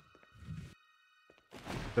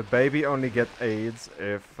 The baby only gets AIDS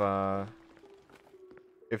if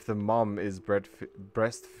the mom is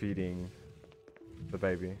breastfeeding the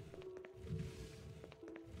baby.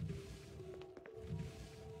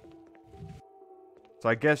 So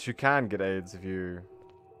I guess you can get AIDS if you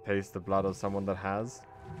taste the blood of someone that has.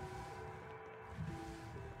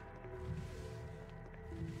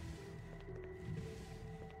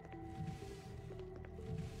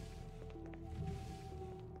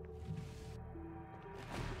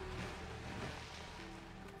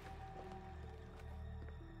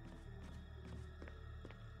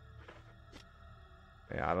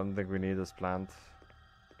 Yeah, I don't think we need this plant.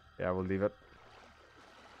 Yeah, we'll leave it.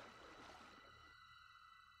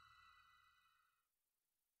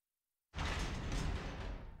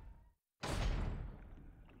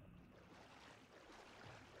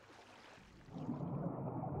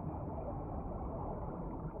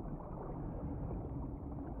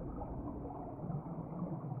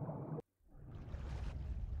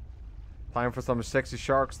 Time for some sexy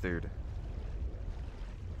sharks, dude.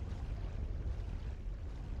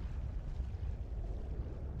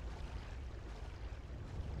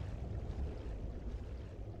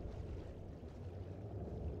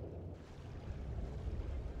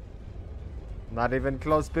 Not even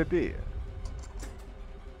close, baby.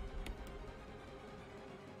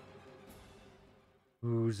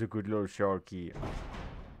 Who's a good little sharky?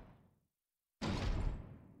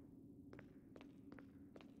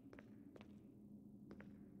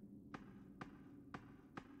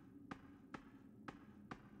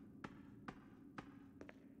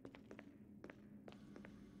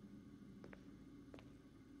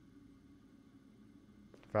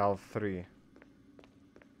 Valve 3.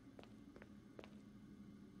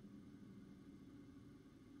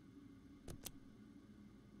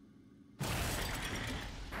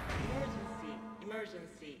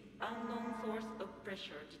 Emergency. Unknown source of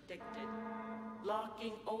pressure detected.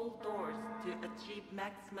 Locking all doors to achieve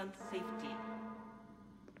maximum safety.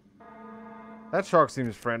 That shark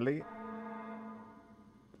seems friendly.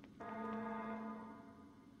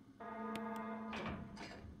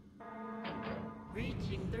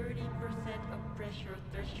 Reaching 30% of pressure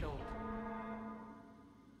threshold.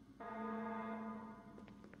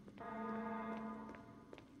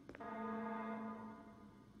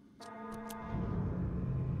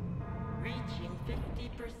 Reaching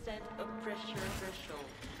 50% of pressure threshold.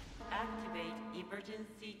 Activate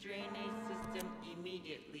emergency drainage system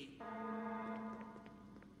immediately.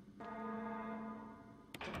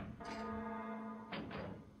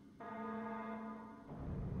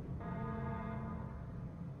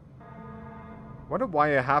 Wonder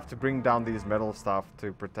why you have to bring down these metal stuff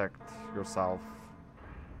to protect yourself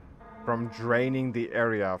from draining the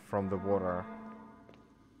area from the water.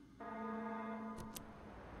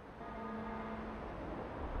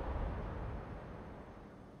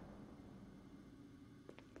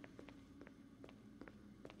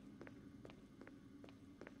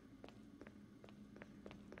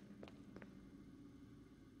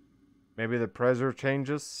 Maybe the pressure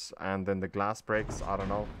changes and then the glass breaks. I don't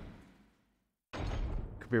know.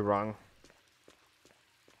 Could be wrong.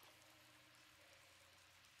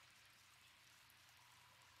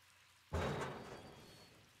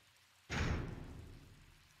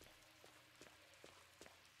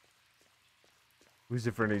 Who's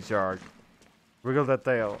the friendly shark? Wiggle that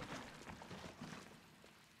tail.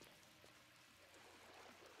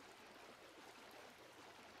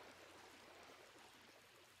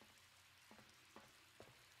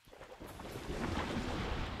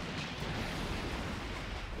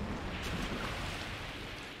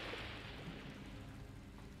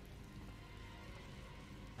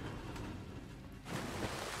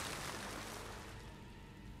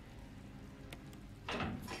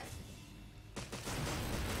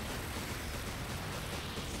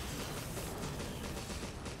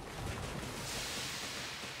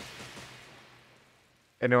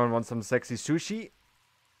 Anyone want some sexy sushi?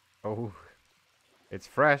 Oh, it's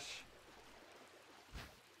fresh.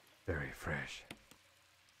 Very fresh.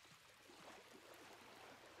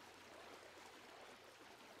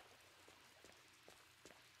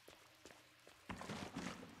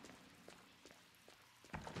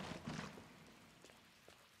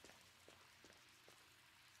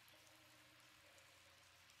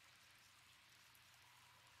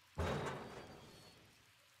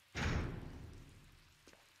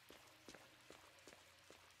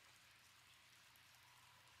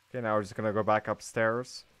 Okay, now we're just gonna go back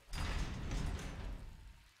upstairs.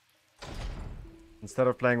 Instead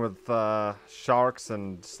of playing with sharks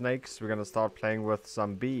and snakes, we're gonna start playing with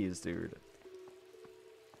some bees, dude.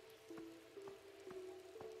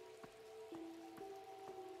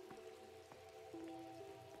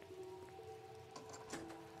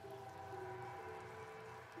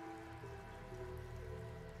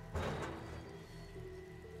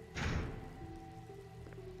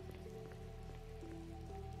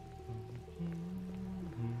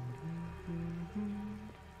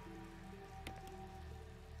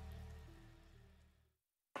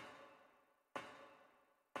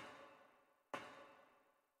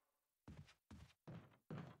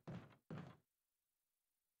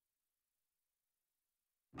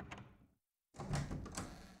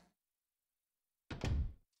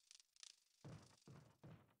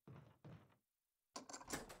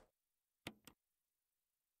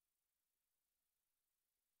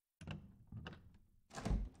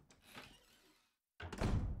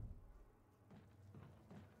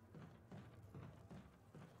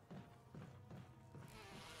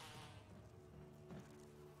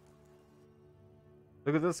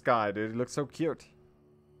 Look at this guy, dude. He looks so cute.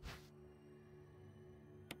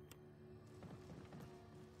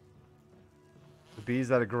 The bees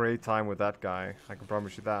had a great time with that guy. I can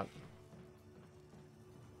promise you that.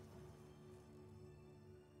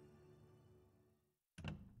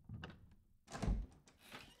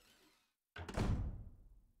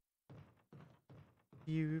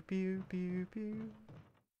 Pew, pew, pew, pew.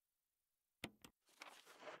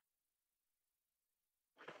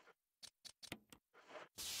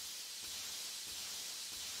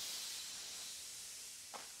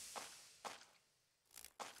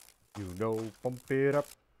 You know, pump it up.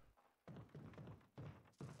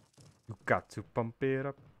 You got to pump it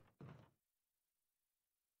up.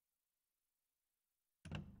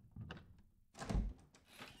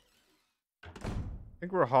 I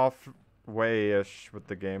think we're halfway-ish with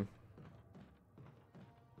the game.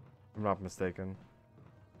 If I'm not mistaken.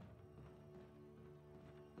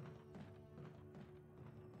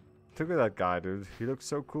 Look at that guy, dude. He looks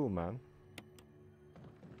so cool, man.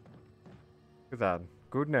 Look at that.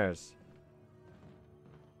 Goodness.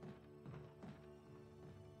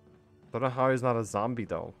 Don't know how he's not a zombie,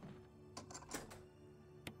 though.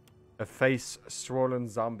 A face-swollen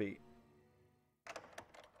zombie.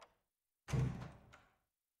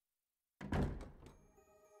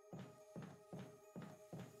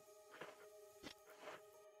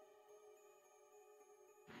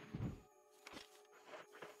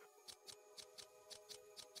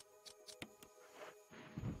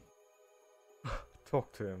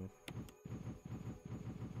 Talk to him.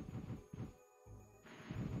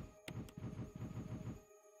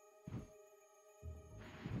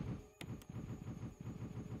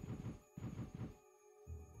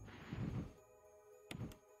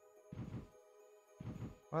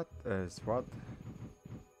 What is what?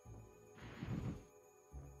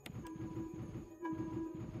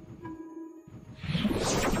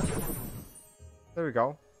 There we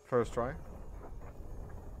go. First try.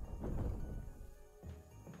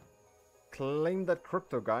 Claim that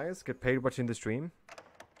crypto, guys. Get paid watching the stream.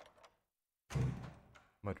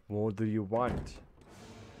 What more do you want?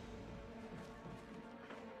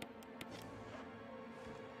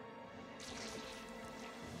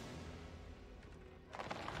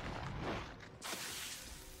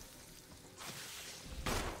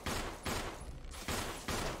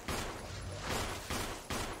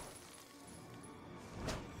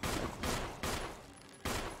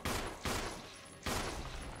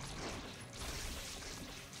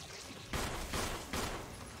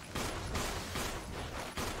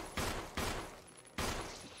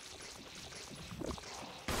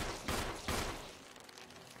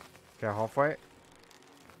 Okay, halfway.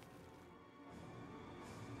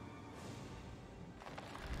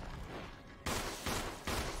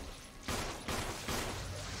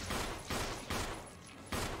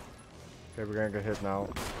 Okay, we're gonna get hit now.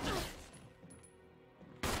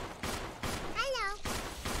 Hello.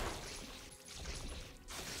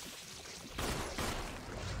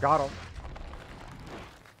 Got him.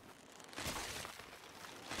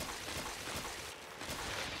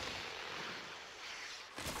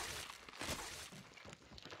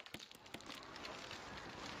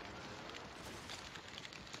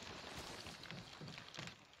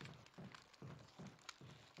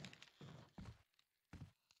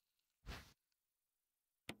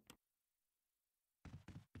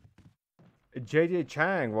 JJ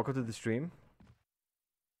Chang, welcome to the stream.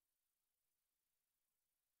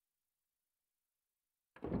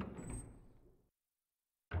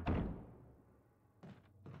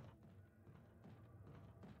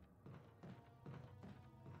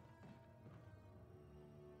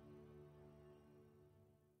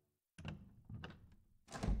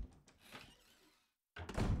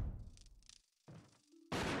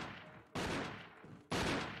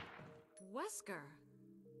 Wesker!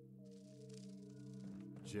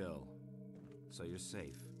 Jill, so you're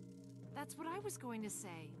safe. That's what I was going to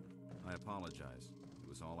say. I apologize. It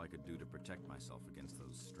was all I could do to protect myself against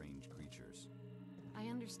those strange creatures. I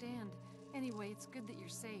understand. Anyway, it's good that you're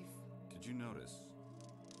safe. Did you notice?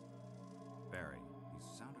 Barry,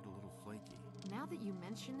 he sounded a little flaky. Now that you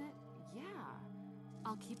mention it, yeah.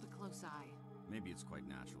 I'll keep a close eye. Maybe it's quite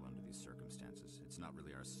natural under these circumstances. It's not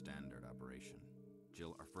really our standard operation.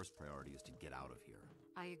 Jill, our first priority is to get out of here.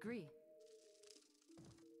 I agree.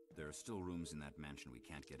 There are still rooms in that mansion we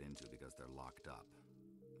can't get into because they're locked up.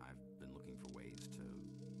 I've been looking for ways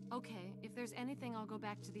to... Okay, if there's anything, I'll go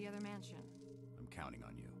back to the other mansion. I'm counting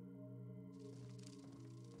on you.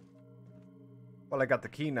 Well, I got the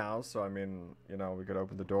key now, so I mean, you know, we could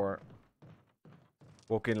open the door.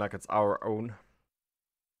 Walk in like it's our own.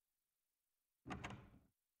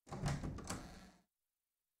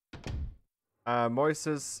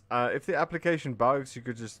 Moises, if the application bugs, you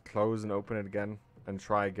could just close and open it again and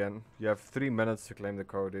try again. You have 3 minutes to claim the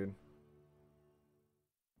code, dude.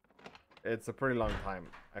 It's a pretty long time,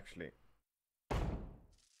 actually.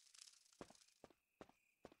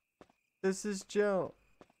 This is Jill.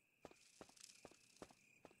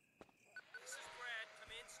 This is Brad.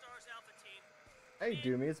 Come in, Stars Alpha team. Hey,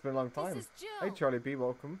 Doomy, it's been a long time. This is Jill. Hey, Charlie B,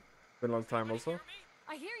 welcome. Been a long time also. Hear me?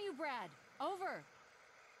 I hear you, Brad. Over.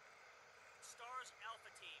 Stars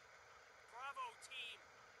Alpha team. Bravo team.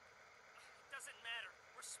 It doesn't matter.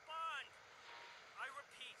 Respond. I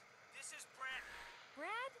repeat, this is Brad.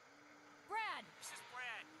 Brad? Brad! This is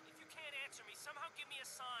Brad. If you can't answer me, somehow give me a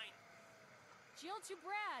sign. Jill to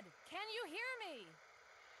Brad. Can you hear me?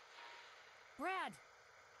 Brad!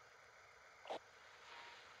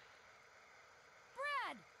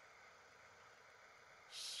 Brad!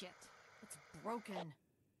 Shit. It's broken.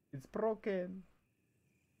 It's broken.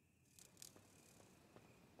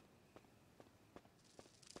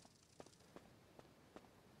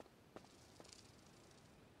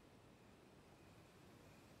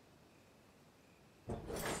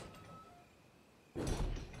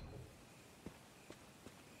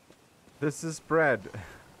 This is bread.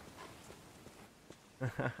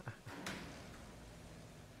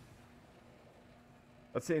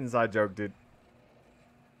 That's an inside joke, dude.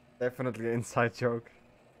 Definitely an inside joke.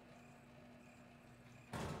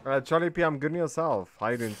 Charlie P, I'm good and yourself. How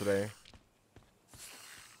you doing today?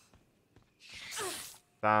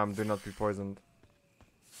 Damn, do not be poisoned.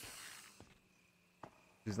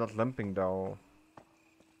 She's not limping though.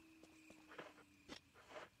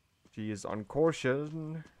 She is on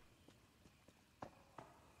caution.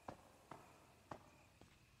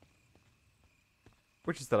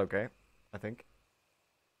 Which is still okay, I think.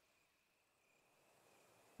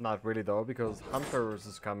 Not really though, because Hunters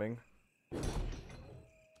is coming.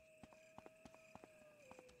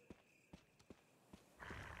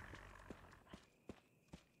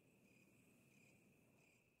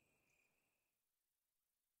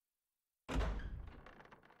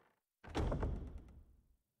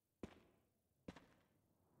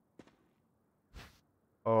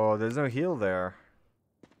 Oh, there's no heal there.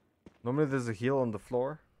 Normally there's a heal on the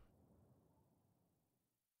floor.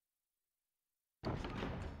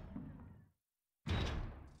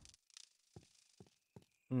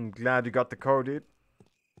 Glad you got the code, dude.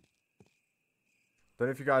 Don't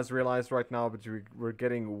know if you guys realize right now, but we're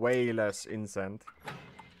getting way less incent.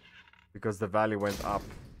 Because the value went up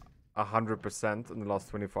 100% in the last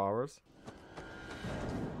 24 hours.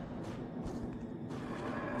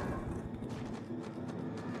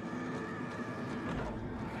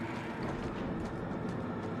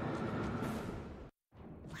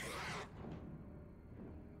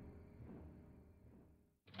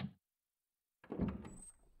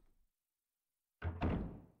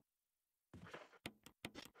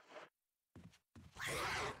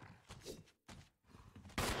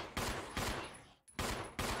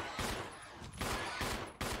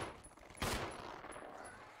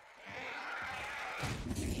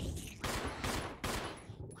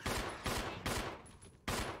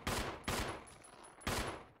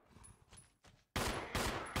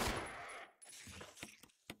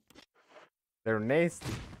 They're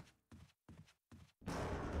nasty.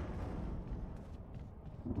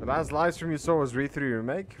 The last live stream you saw was RE3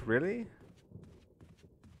 Remake? Really?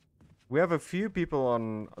 We have a few people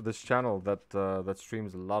on this channel that that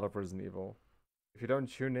streams a lot of Resident Evil. If you don't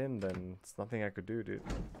tune in, then it's nothing I could do, dude.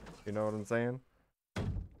 You know what I'm saying?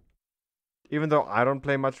 Even though I don't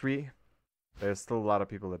play much Re, there's still a lot of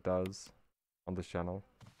people that does on this channel.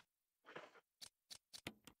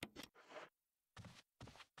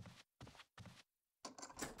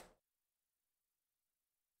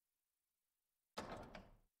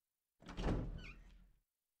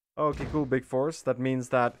 Okay, cool, Big Force. That means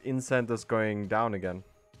that incent is going down again.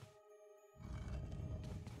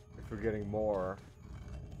 If we're getting more.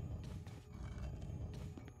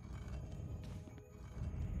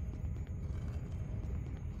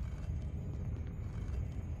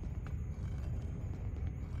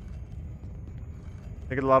 I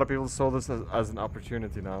think a lot of people saw this as an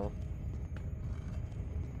opportunity now.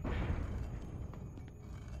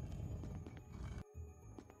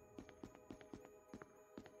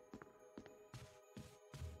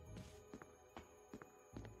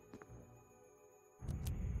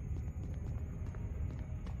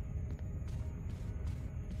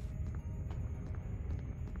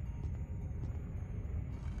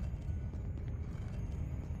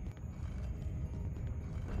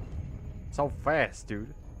 So fast,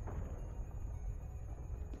 dude.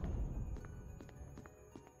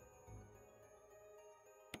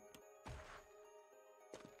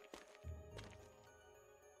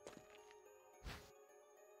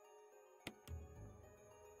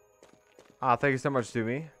 Ah, thank you so much,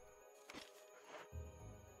 Doomy.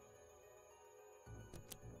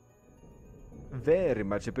 Very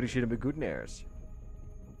much appreciated my goodness.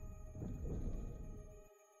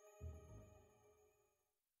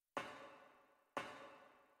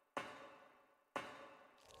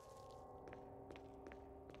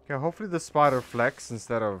 Okay, hopefully the spider flex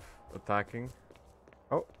instead of attacking.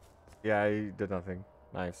 Oh, yeah, he did nothing.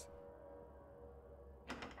 Nice.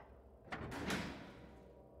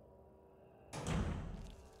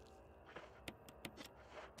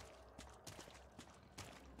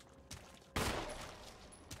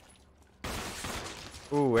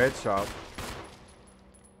 Ooh, headshot.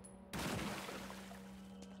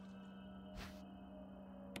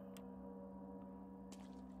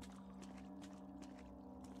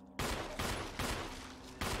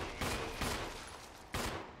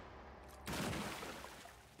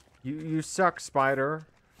 You suck, spider.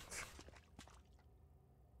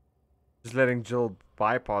 Just letting Jill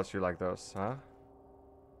bypass you like this, huh?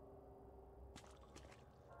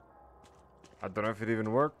 I don't know if it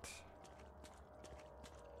even worked.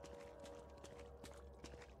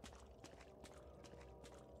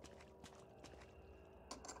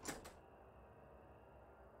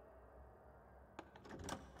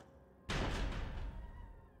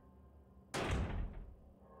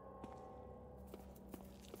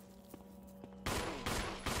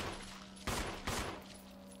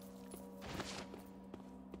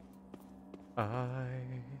 I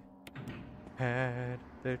had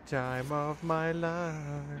the time of my life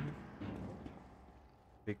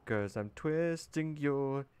because I'm twisting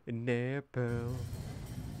your nipple.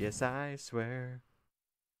 Yes, I swear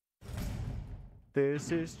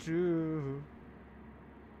this is true.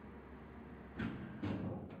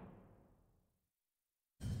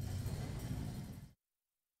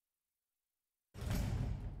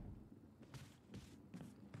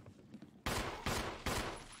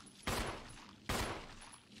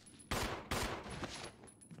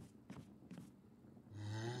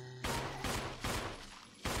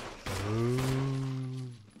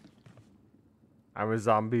 I'm a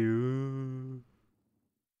zombie. Ooh.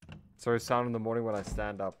 Sorry, sound in the morning when I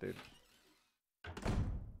stand up, dude.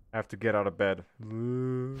 I have to get out of bed.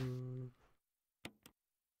 Ooh.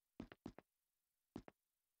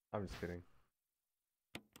 I'm just kidding.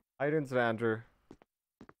 How you doing today, Andrew?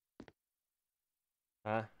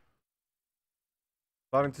 Huh?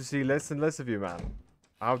 Starting to see less and less of you, man.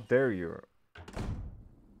 How dare you?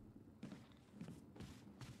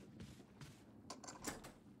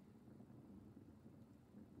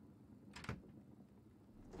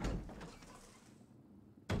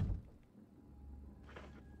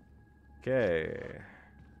 Okay.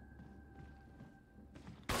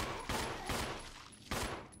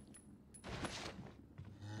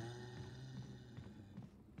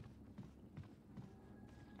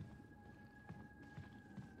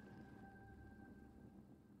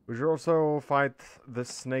 We should also fight the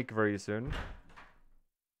snake very soon.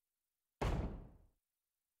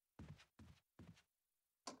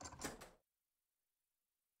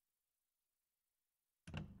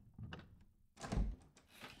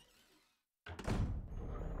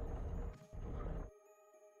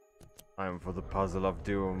 Time for the puzzle of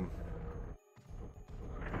doom.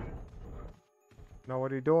 Now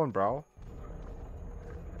what are you doing, bro?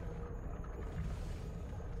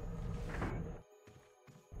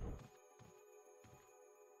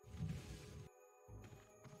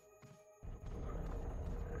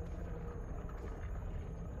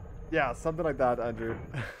 Yeah, something like that, Andrew.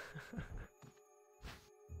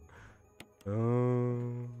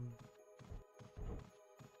 um...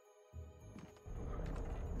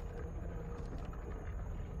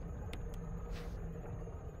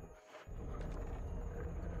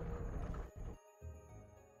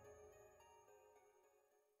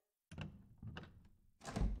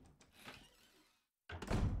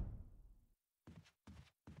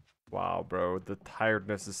 Wow, bro, the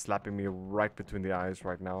tiredness is slapping me right between the eyes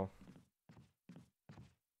right now.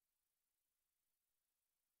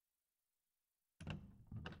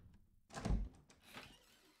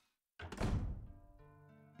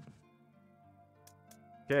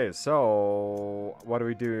 Okay, so what do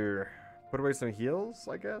we do? Put away some heals,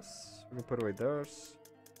 I guess. We can put away those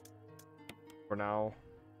for now.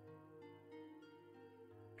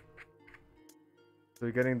 So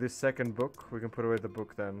we're getting this second book. We can put away the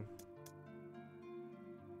book then.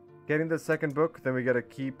 Getting the second book, then we get a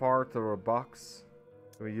key part or a box.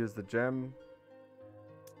 Then we use the gem.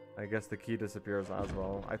 I guess the key disappears as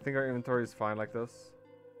well. I think our inventory is fine like this.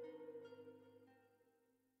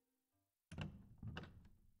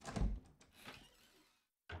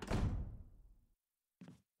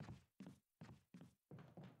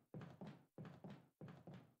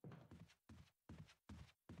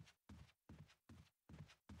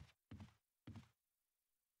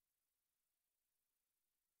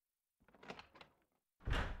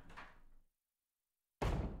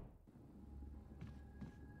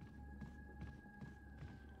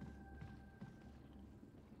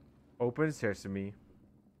 Open sesame.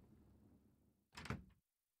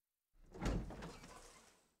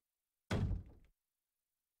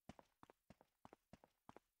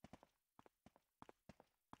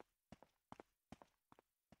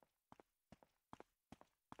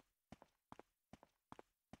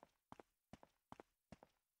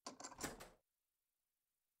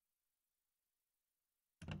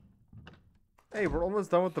 Hey, we're almost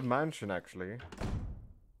done with the mansion, actually.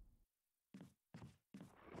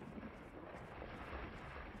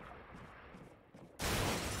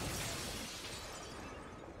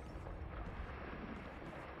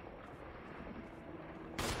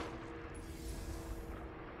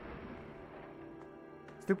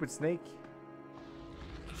 Stupid snake.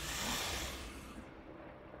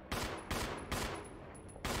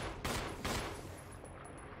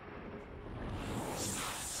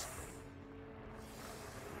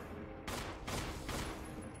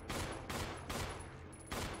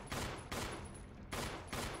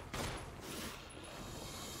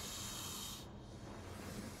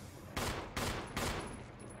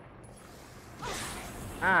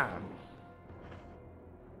 Ah!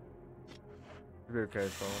 Should be okay,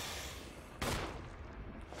 so.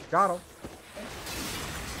 Got him.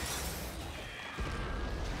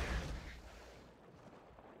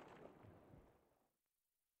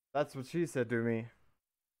 That's what she said to me.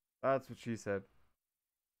 That's what she said.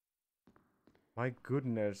 My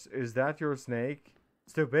goodness, is that your snake?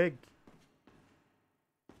 It's too big.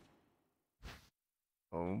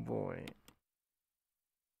 Oh boy.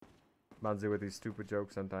 Manzi with these stupid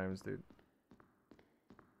jokes sometimes, dude.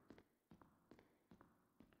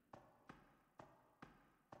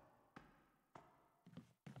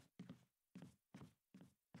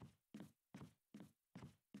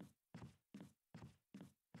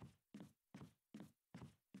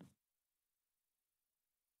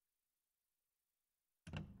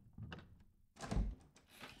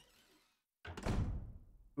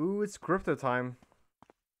 Ooh, it's crypto time.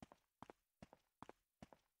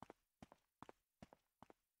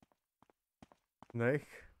 Snake.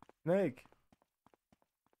 Snake.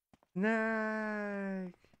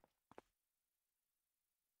 Snake.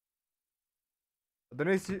 Don't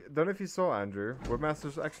know if you saw, Andrew.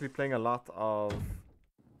 Webmaster's actually playing a lot of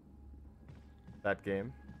that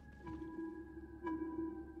game.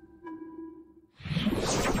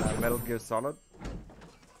 Metal Gear Solid.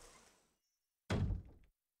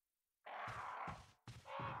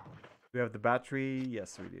 Do we have the battery?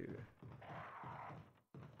 Yes, we do.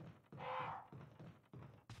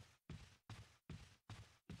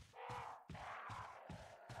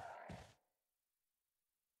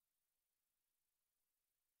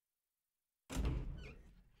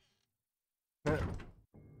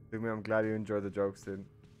 Dude, I'm glad you enjoyed the jokes, dude.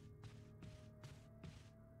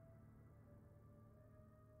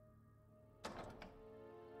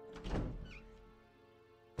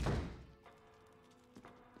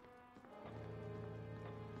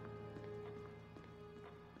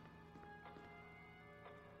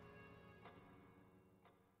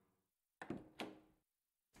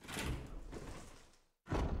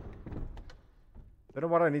 Don't know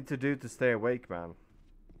what I need to do to stay awake, man.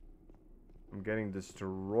 I'm getting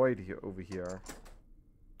destroyed here over here.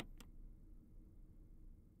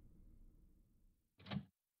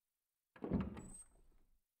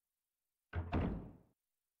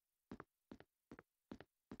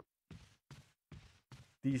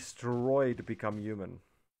 Destroyed to become human.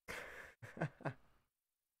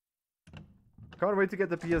 Can't wait to get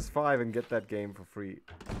the PS5 and get that game for free.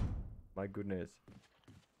 My goodness.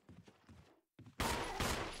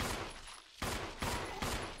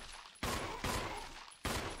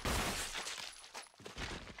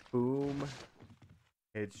 Boom.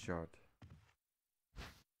 Headshot.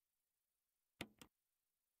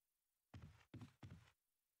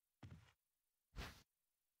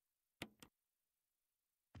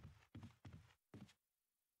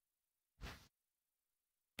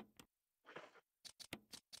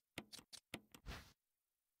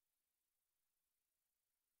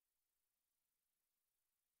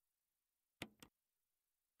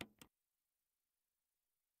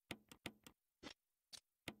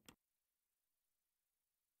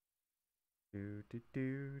 Do do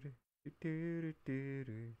do do do do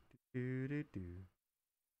do do do do.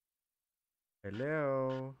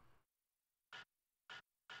 Hello.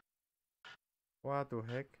 What the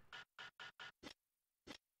heck?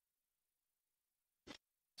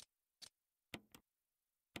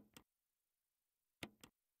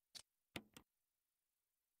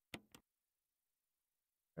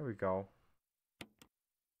 There we go.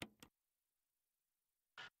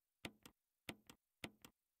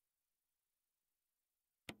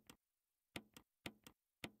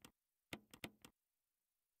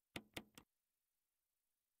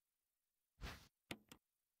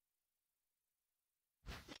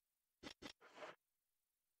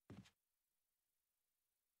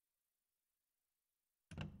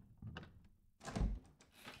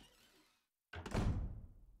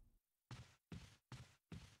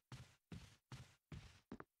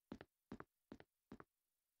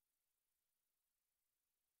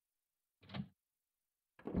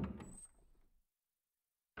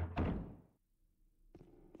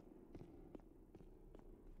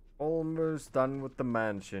 Almost done with the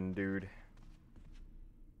mansion, dude.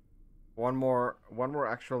 One more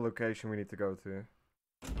actual location we need to go to.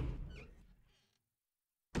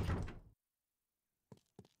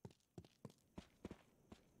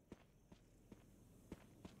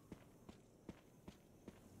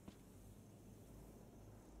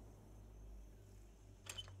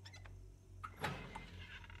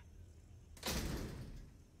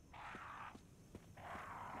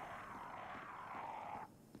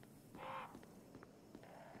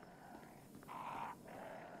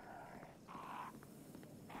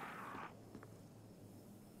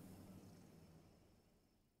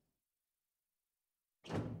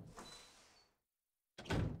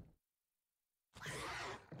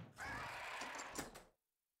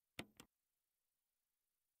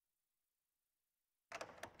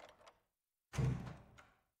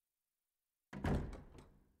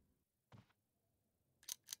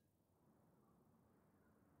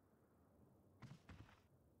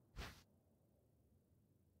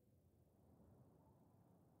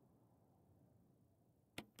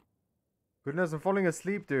 Goodness, I'm falling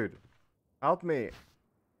asleep, dude. Help me.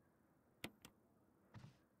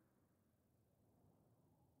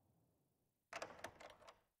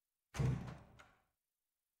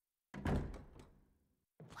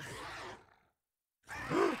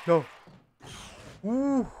 No.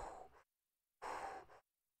 Ooh.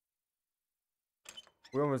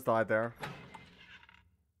 We almost died there.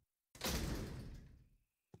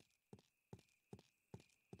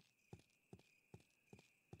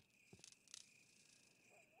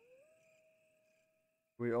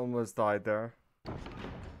 We almost died there.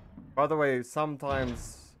 By the way,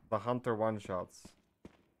 sometimes the hunter one-shots.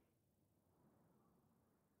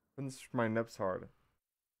 Pinch my nips hard.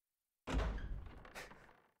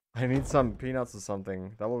 I need some peanuts or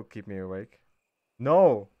something. That will keep me awake.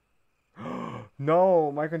 No!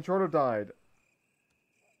 No! My controller died.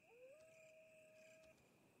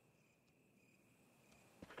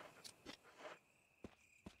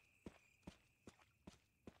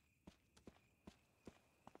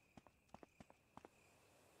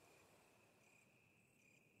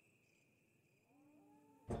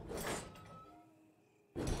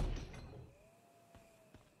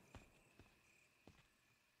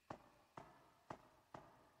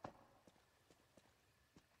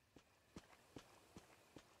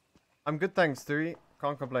 I'm good, thanks, Stewie.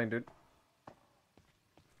 Can't complain, dude.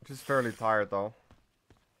 Just fairly tired, though.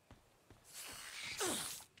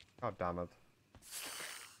 God damn it.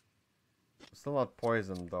 Still not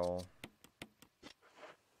poisoned, though.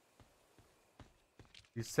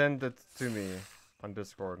 You sent it to me on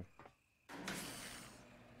Discord.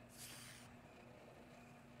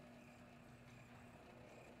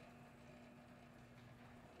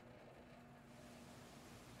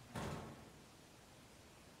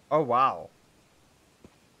 Oh, wow.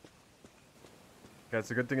 Okay,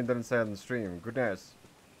 it's a good thing it didn't say it on the stream. Goodness.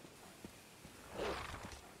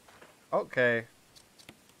 Okay.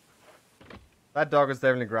 That dog is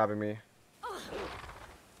definitely grabbing me.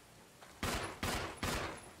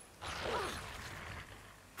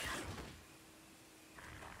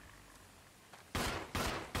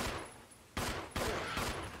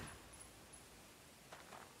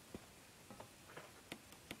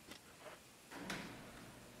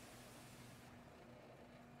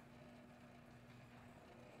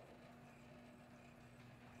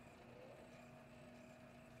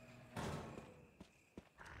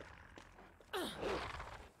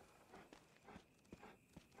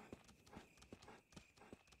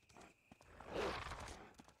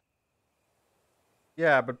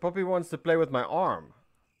 Yeah, but Poppy wants to play with my arm.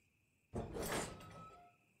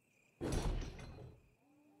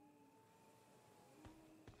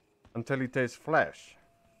 Until he tastes flesh.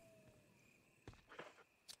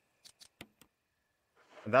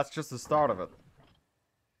 And that's just the start of it.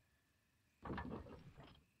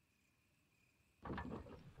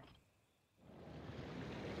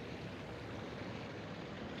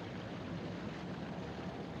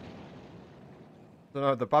 So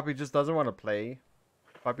no, the puppy just doesn't want to play.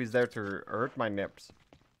 Puppy's there to hurt my nips.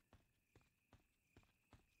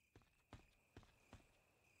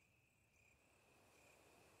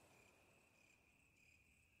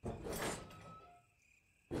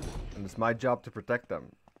 And it's my job to protect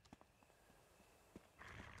them.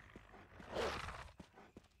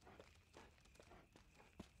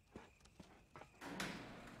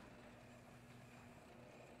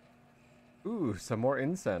 Ooh, some more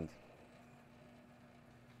incense.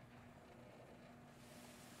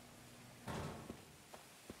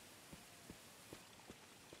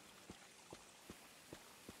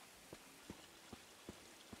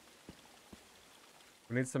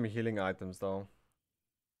 We need some healing items though.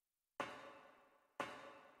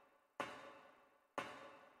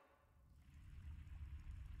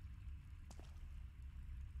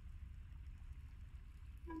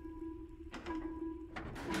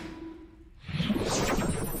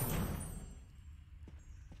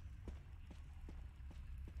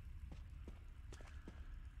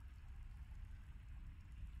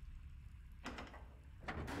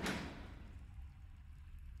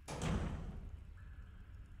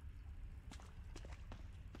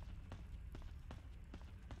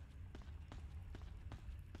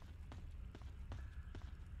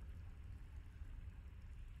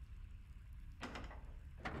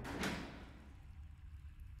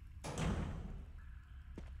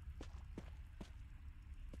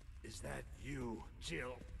 Is that you,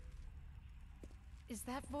 Jill? Is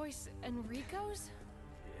that voice Enrico's?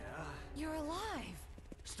 Yeah? You're alive!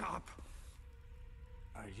 Stop!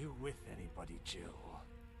 Are you with anybody, Jill?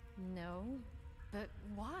 No, but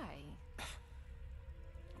why?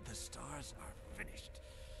 The stars are finished.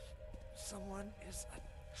 Someone is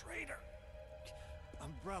a traitor.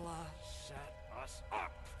 Umbrella set us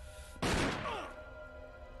up.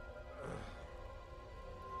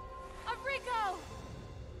 Enrico!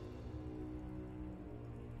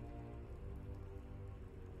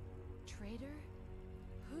 Traitor?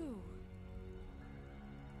 Who?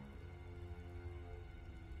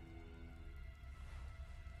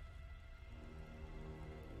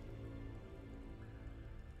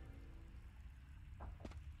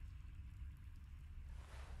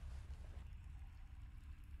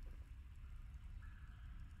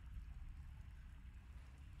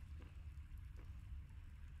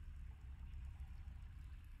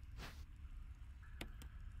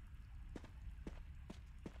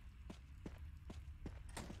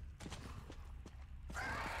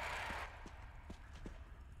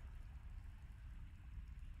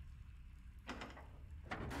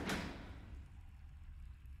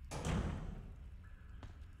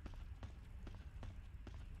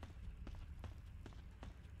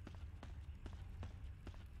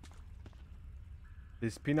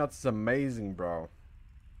 These peanuts is amazing, bro.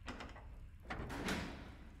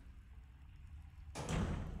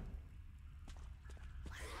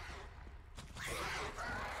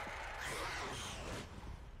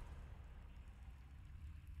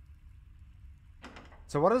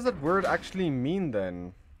 So what does that word actually mean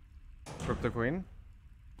then, Crypto Queen?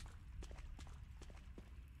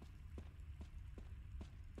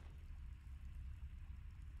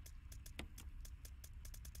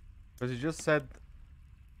 Because you just said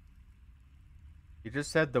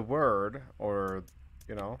the word, or,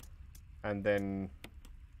 you know, and then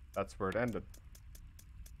that's where it ended.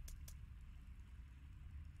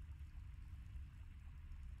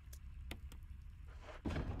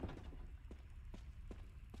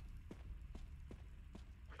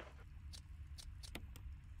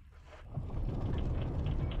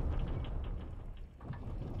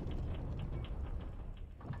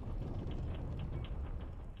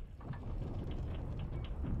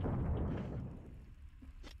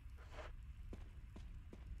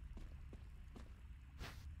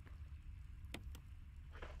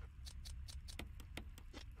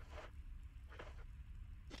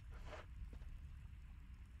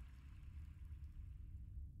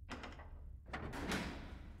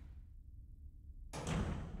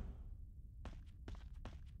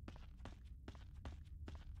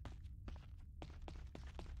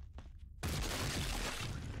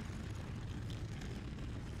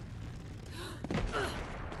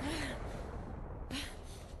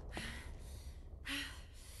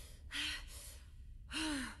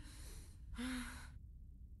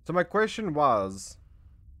 So my question was,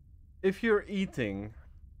 if you're eating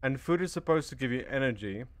and food is supposed to give you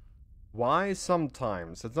energy, why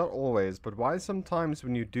sometimes, it's not always, but why sometimes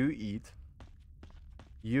when you do eat,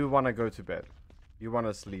 you want to go to bed? You want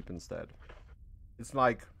to sleep instead. It's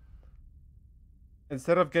like,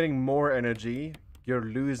 instead of getting more energy, you're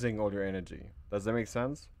losing all your energy. Does that make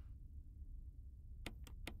sense?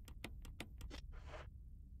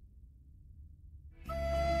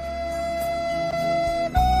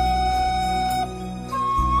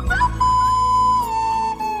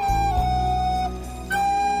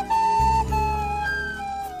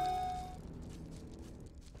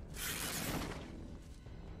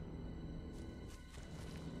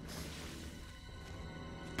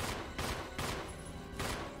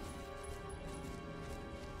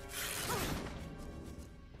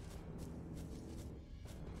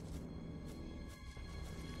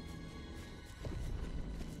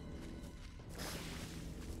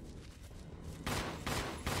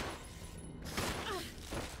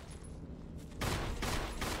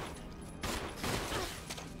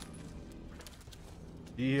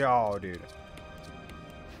 Yo, dude.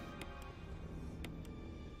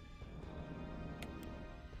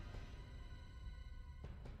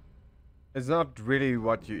 It's not really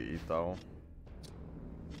what you eat, though.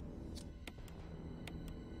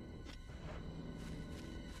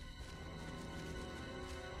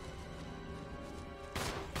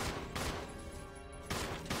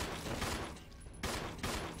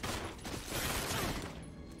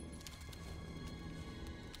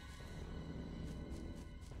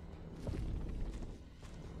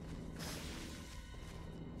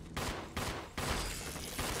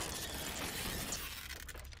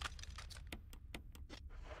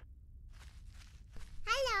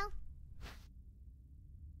 Hello.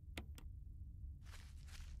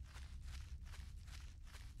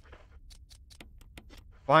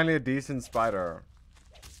 Finally, a decent spider.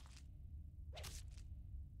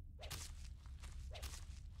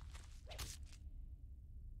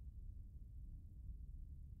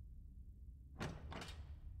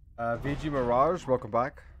 VG Mirage, welcome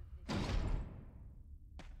back.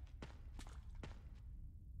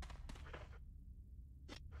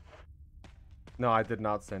 No, I did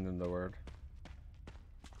not send him the word.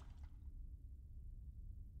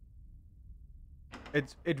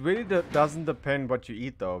 It really doesn't depend what you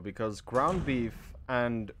eat though, because ground beef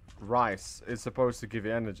and rice is supposed to give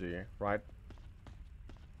you energy, right?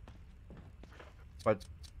 But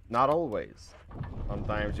not always.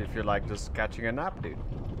 Sometimes you feel like just catching a nap, dude.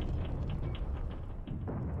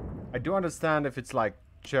 I do understand if it's like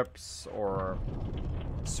chips or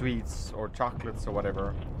sweets or chocolates or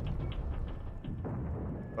whatever.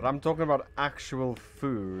 But I'm talking about actual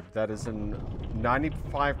food that is in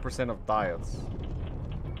 95% of diets.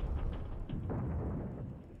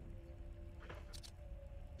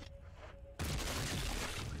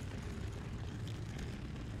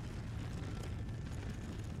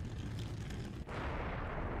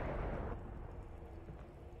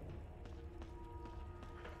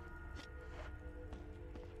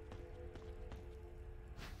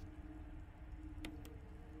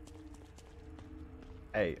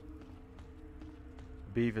 Hey,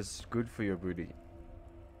 beef is good for your booty.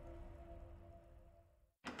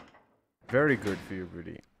 Very good for your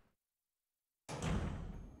booty.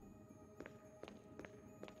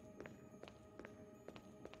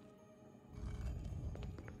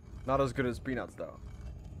 Not as good as peanuts though.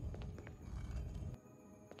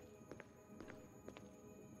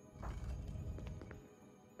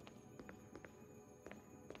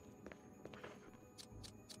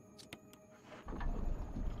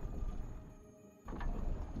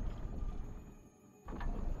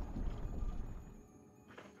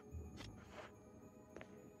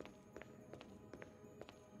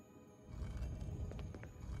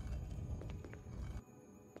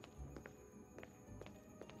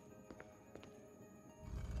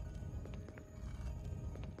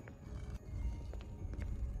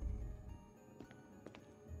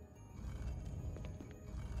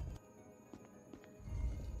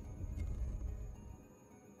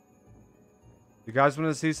 You guys want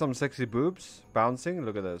to see some sexy boobs bouncing?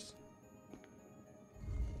 Look at this.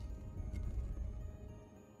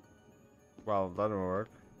 Well, that didn't work.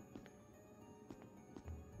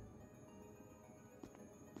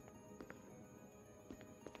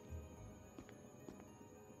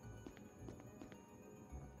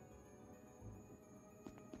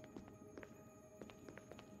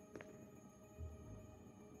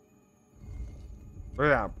 Look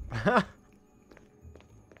at that.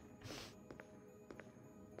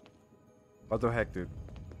 What the heck, dude?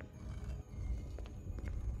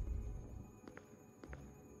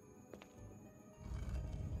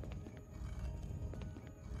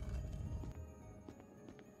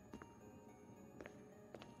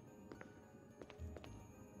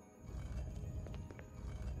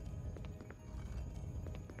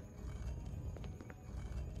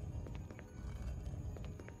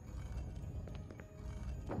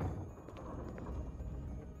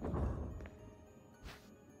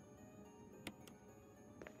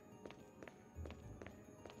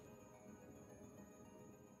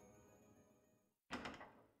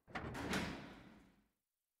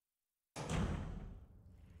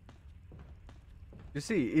 You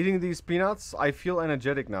see, eating these peanuts, I feel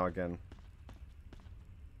energetic now again.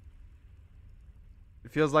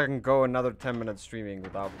 It feels like I can go another 10 minutes streaming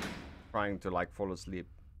without trying to like fall asleep.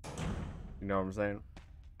 You know what I'm saying?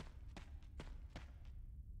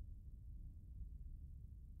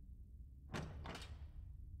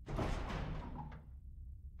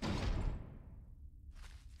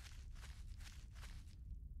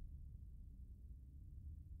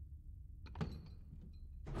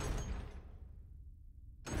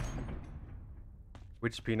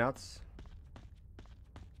 Which peanuts?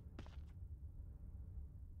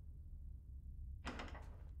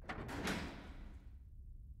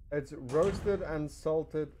 It's roasted and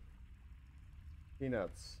salted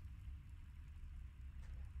peanuts.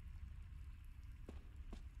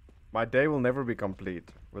 My day will never be complete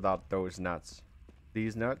without those nuts.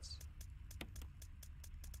 These nuts?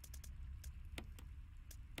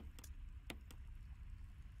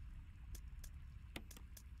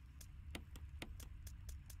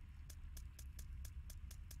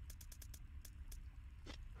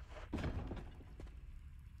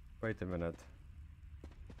 Wait a minute.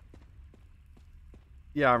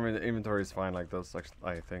 Yeah, I mean, the inventory is fine like this,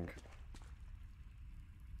 I think.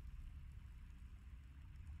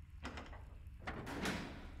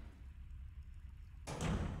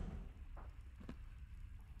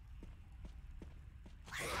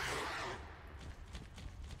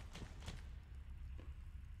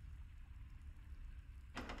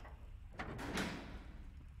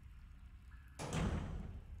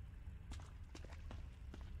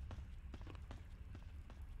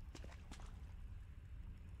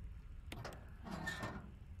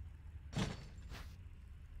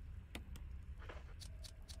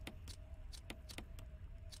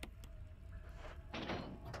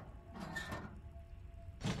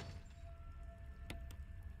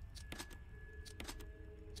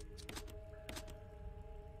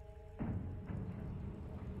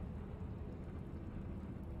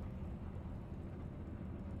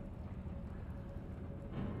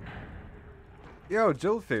 Yo,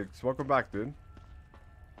 Jillfix, welcome back, dude.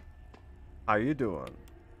 How you doing?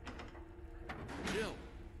 Jill!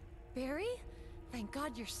 Barry? Thank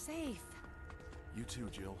God you're safe. You too,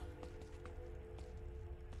 Jill.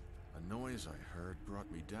 A noise I heard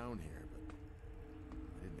brought me down here, but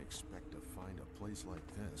I didn't expect to find a place like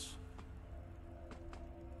this.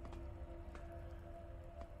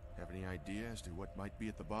 Have any idea as to what might be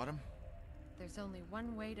at the bottom? There's only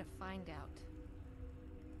one way to find out.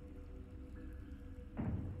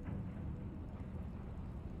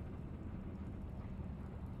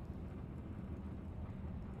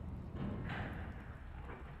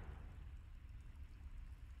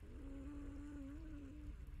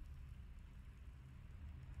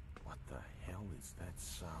 What the hell is that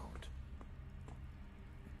sound?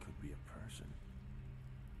 It could be a person.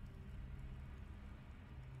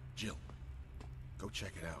 Jill, go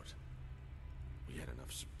check it out. We had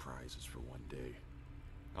enough surprises for one day.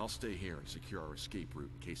 I'll stay here and secure our escape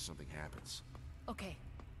route in case something happens. Okay.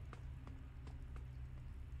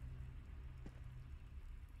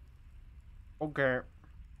 Okay.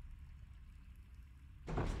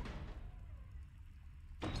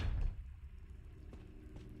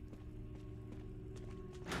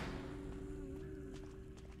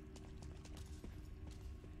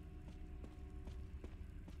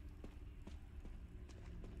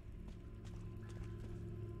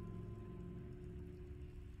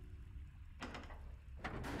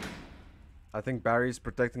 I think Barry's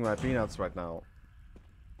protecting my peanuts right now.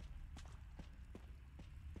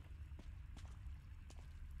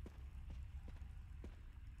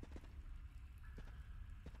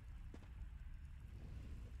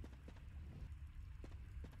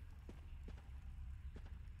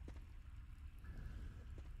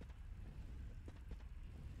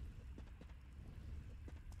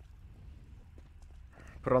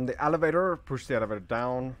 Put on the elevator, push the elevator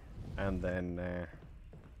down, and then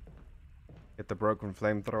get the broken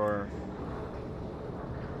flamethrower.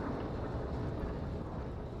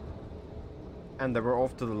 And then we're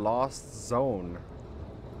off to the last zone.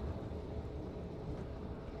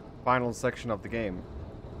 Final section of the game.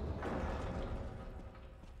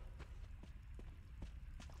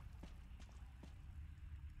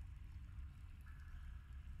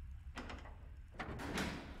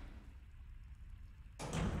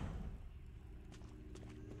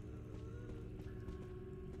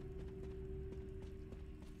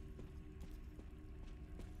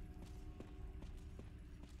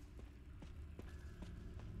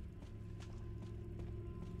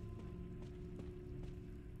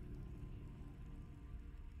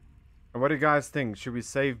 And what do you guys think? Should we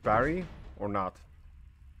save Barry or not?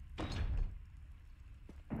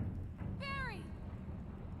 Barry!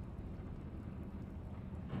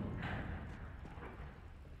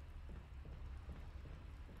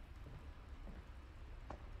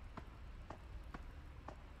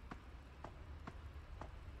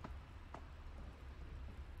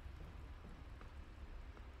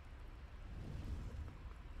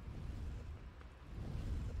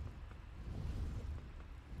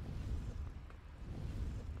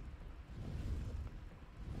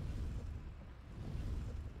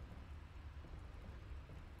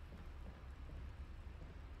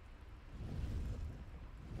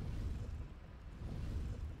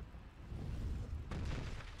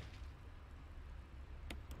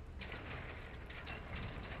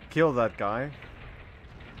 kill that guy.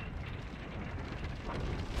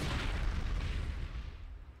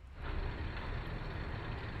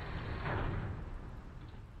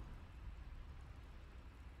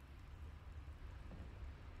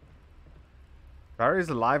 Barry's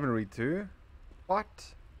alive in RE2?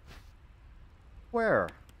 What? Where?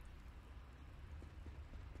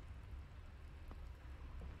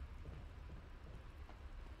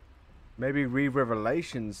 Maybe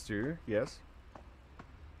Revelations too, yes.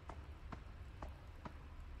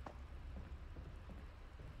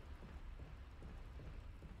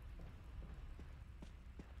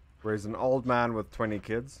 Where he's an old man with 20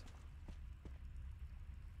 kids.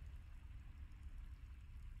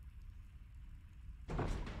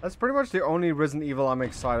 That's pretty much the only Resident Evil I'm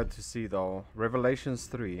excited to see though. Revelations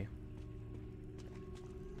 3.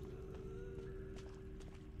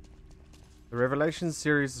 The Revelations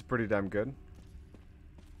series is pretty damn good.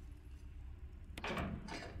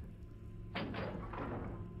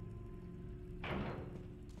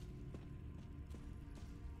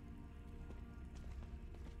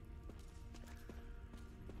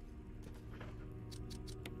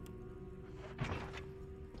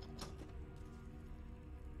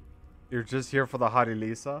 You're just here for the hottie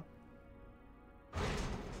Lisa?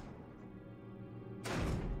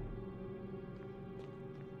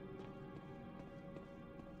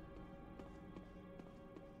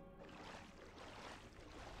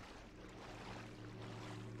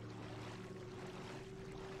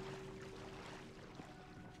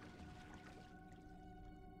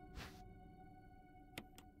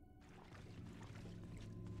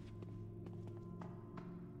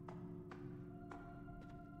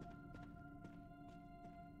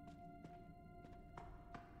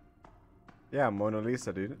 Yeah, Mona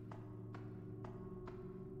Lisa, dude.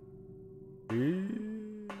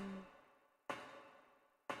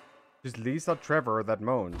 Just Lisa Trevor that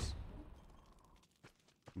moans.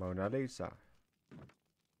 Mona Lisa.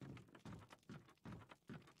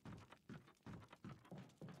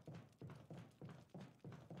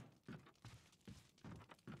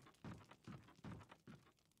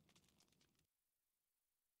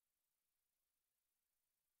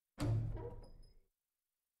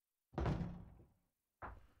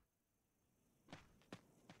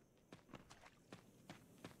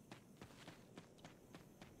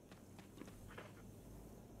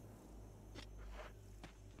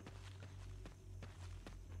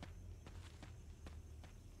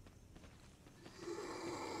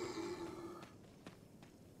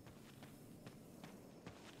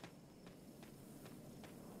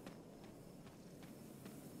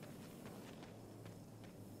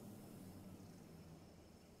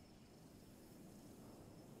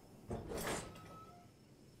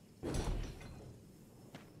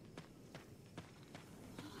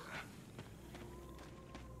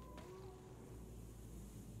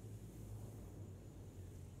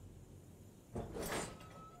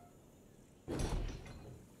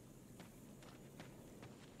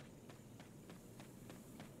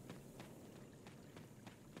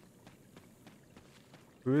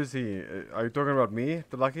 Who is he? Are you talking about me,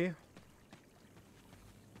 the Lucky?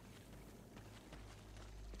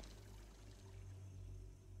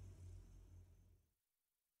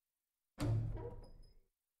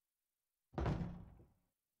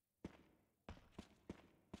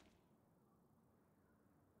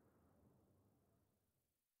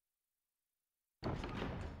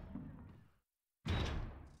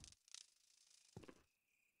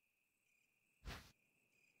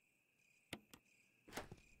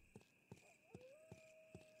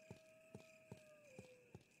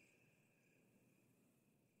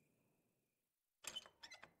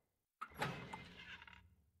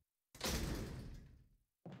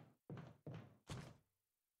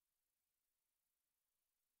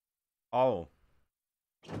 Oh.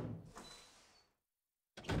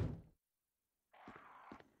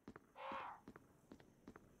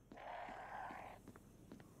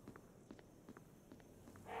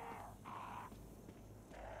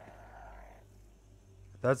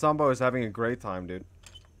 That Zombo is having a great time, dude.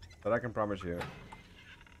 That I can promise you.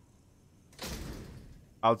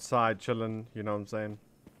 Outside, chilling, you know what I'm saying?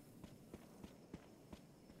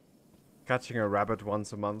 Catching a rabbit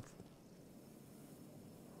once a month.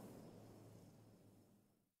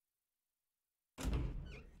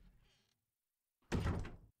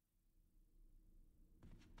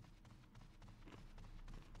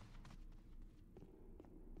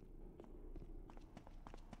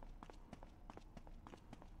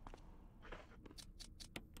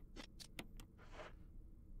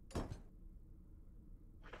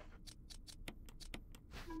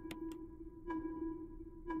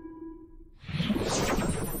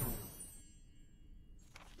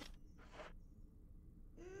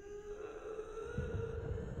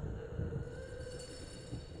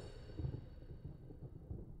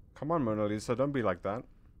 Come on, Mona Lisa, don't be like that.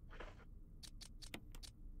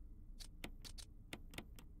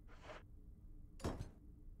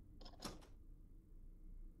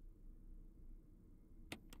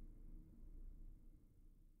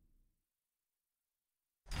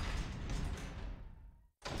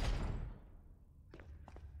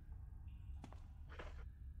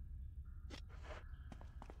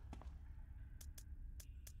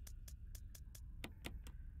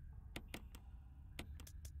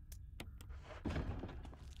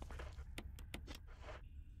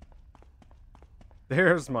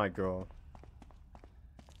 There's my girl.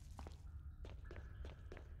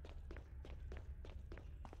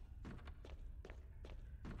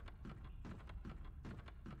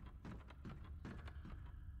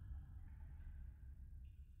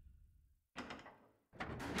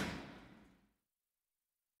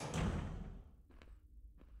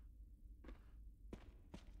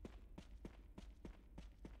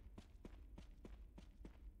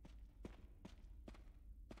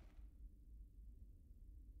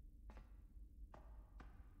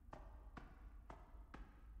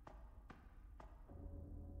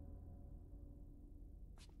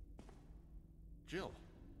 Jill,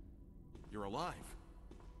 you're alive.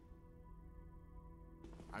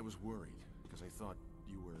 I was worried, because I thought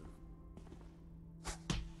you were...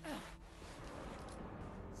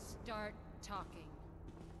 Start talking.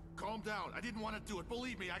 Calm down. I didn't want to do it.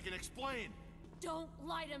 Believe me, I can explain. Don't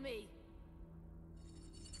lie to me!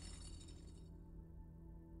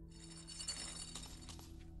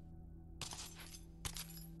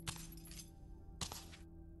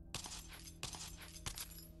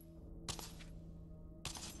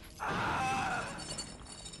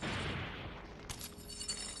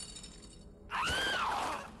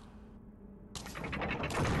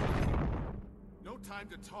 No time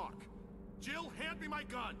to talk. Jill, hand me my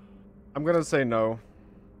gun. I'm gonna say no.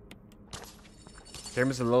 Game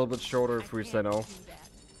is a little bit shorter if we say no.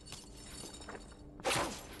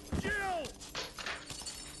 Jill!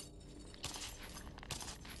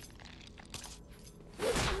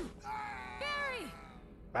 Barry!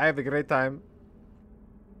 I have a great time.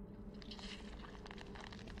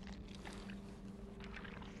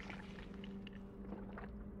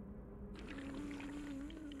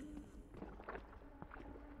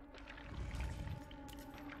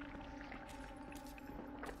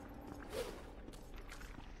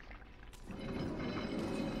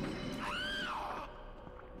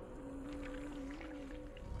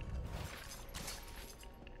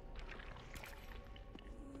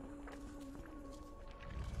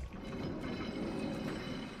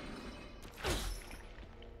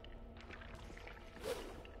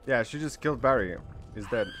 Yeah, she just killed Barry. He's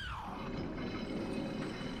dead.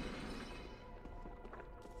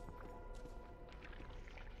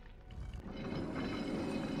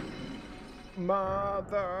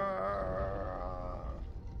 Mother.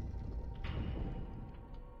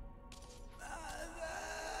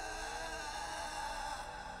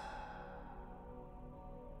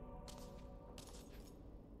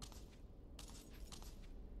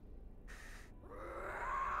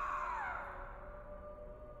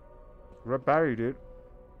 What Barry, dude?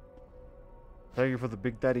 Thank you for the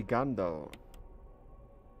Big Daddy gun, though.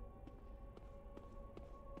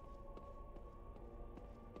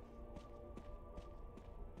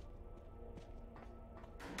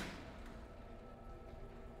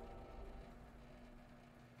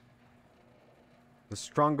 The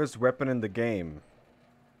strongest weapon in the game.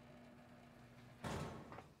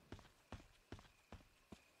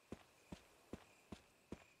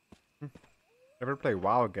 Never play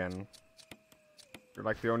WoW again. You're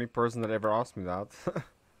like the only person that ever asked me that.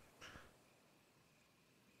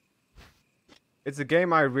 It's a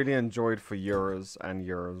game I really enjoyed for years and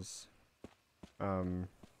years. Will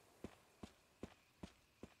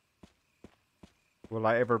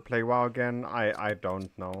I ever play WoW again? I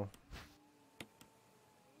don't know.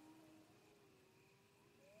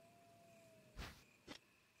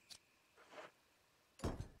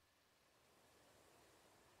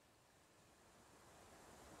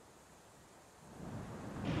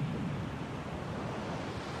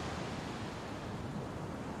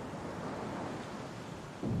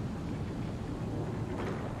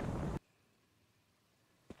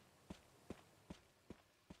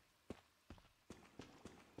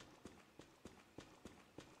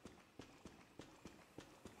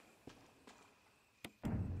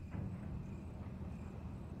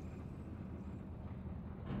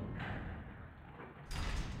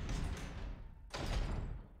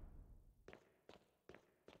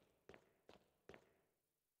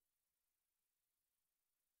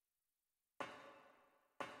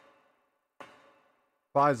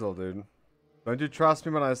 Faisal, dude. Don't you trust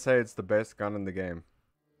me when I say it's the best gun in the game?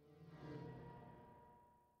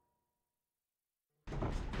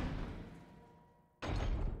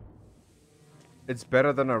 It's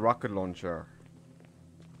better than a rocket launcher.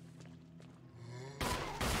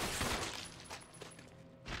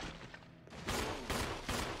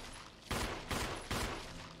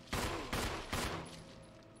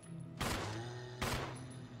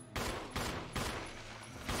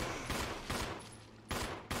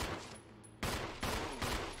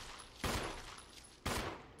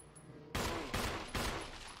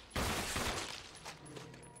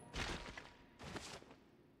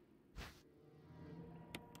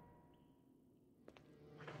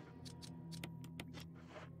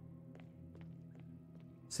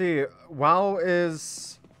 See, WoW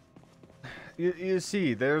is... You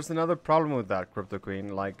see, there's another problem with that, Crypto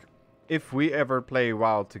Queen. Like, if we ever play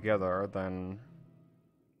WoW together, then...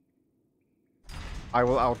 I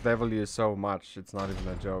will outlevel you so much, it's not even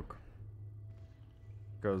a joke.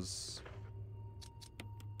 Because...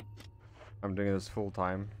 I'm doing this full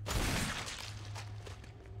time.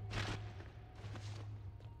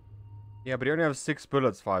 Yeah, but you only have 6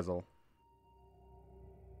 bullets, Faisal.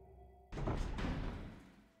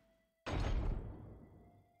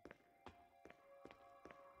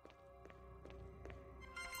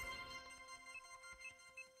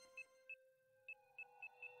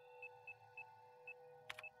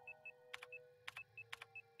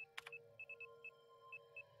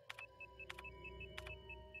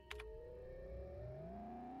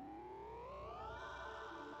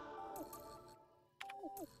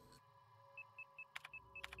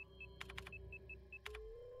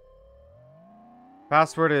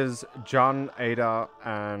 Password is John, Ada,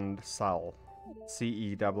 and Sal.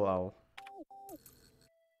 C-E-L-L.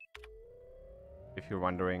 If you're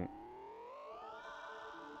wondering.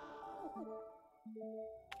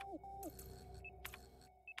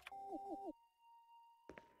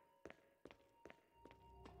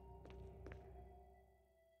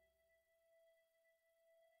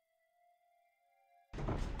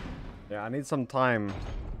 Yeah, I need some time.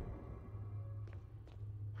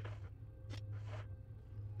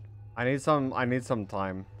 I need some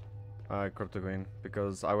time, Crypto Queen,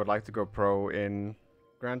 because I would like to go pro in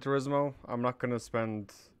Gran Turismo. I'm not gonna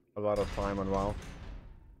spend a lot of time on WoW.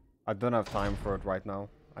 I don't have time for it right now.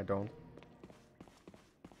 I don't.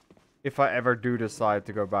 If I ever do decide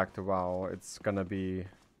to go back to WoW, it's gonna be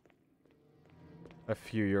a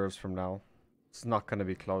few years from now. It's not gonna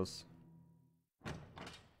be close.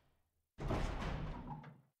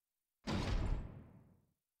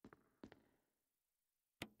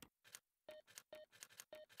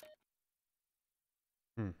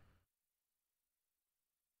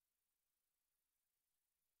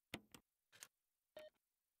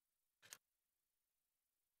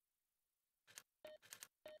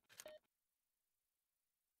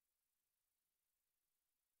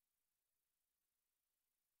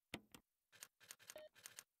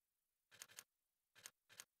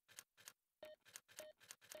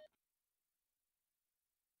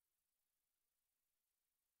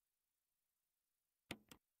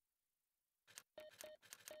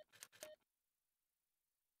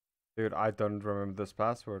 Dude, I don't remember this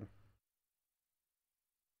password.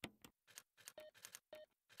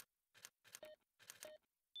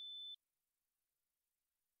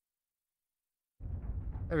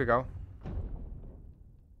 There we go.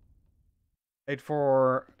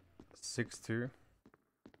 8462.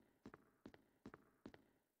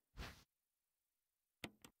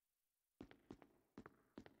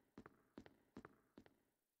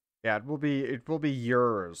 Yeah, it will be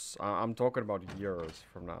years. I'm talking about years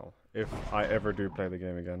from now. If I ever do play the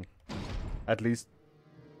game again. At least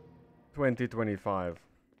 2025.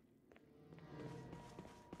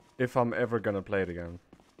 If I'm ever gonna play it again.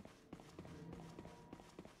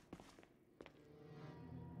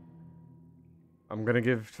 I'm gonna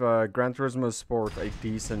give Gran Turismo Sport a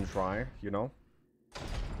decent try, you know?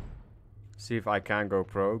 See if I can go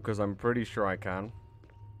pro, because I'm pretty sure I can.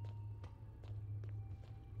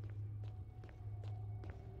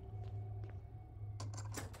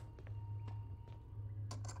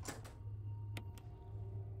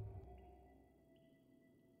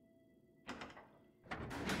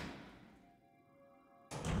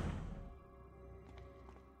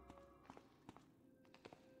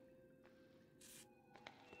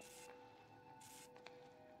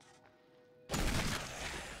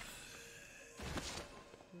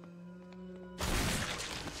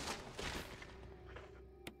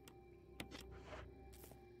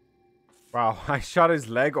 Wow, I shot his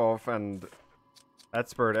leg off and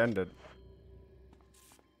that's where it ended.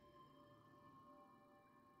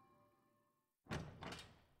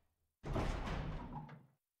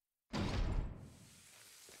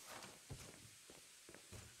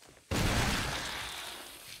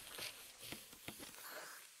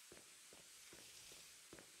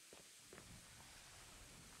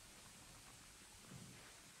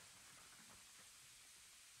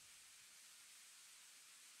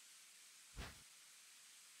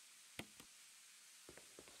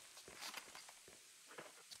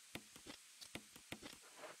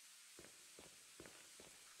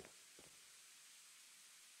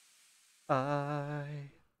 I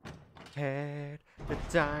had the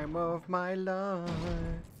time of my life.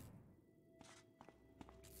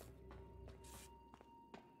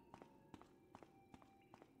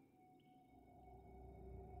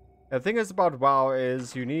 The thing is about WoW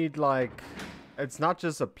is you need like, it's not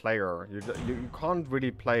just a player. You can't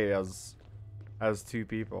really play as two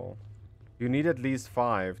people. You need at least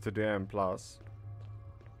 5 to do M+.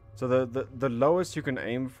 So the lowest you can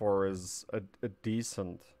aim for is a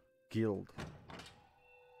decent guild.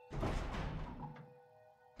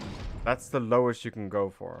 That's the lowest you can go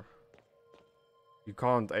for. You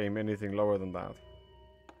can't aim anything lower than that.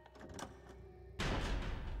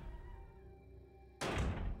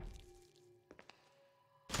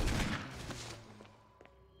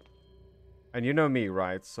 And you know me,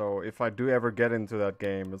 right? So if I do ever get into that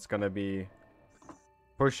game, it's gonna be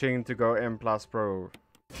pushing to go M+ Pro.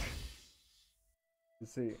 You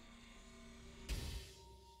see?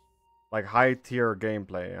 Like high tier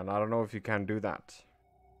gameplay, and I don't know if you can do that.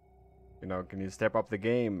 You know, can you step up the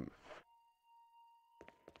game?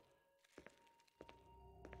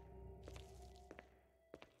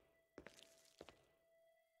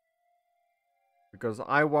 Because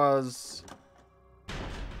I was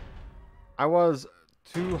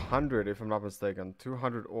 200, if I'm not mistaken,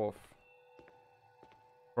 200 off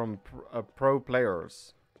from pro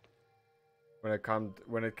players when it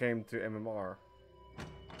came to MMR,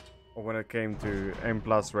 or when it came to M+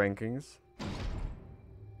 rankings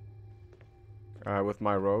with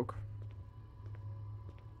my rogue.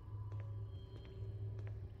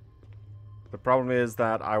 The problem is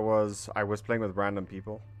that I was playing with random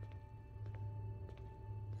people.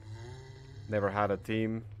 Never had a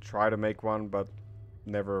team. Tried to make one, but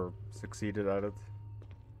never succeeded at it.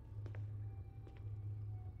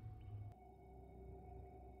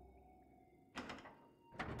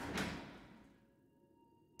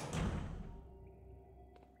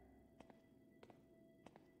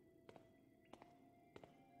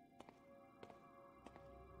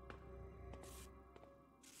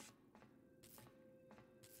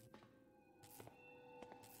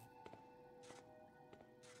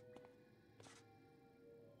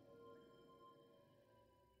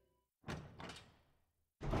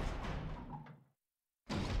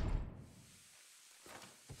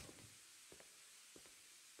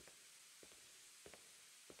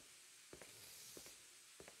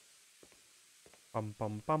 Bum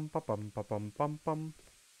bum bum bum bum bum bum bum bum.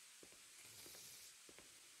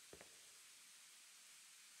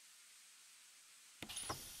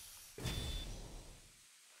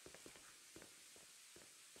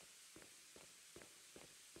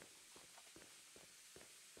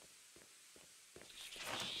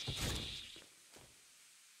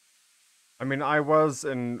 I mean, I was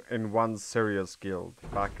in one serious guild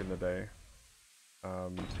back in the day.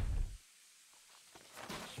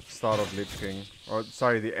 Start of Lich King, or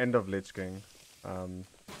sorry, the end of Lich King.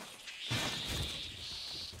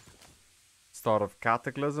 Start of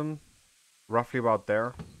Cataclysm, roughly about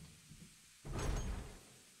there.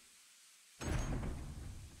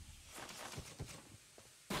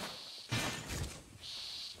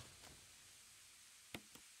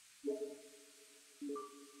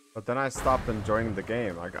 But then I stopped enjoying the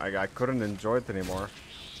game. I couldn't enjoy it anymore.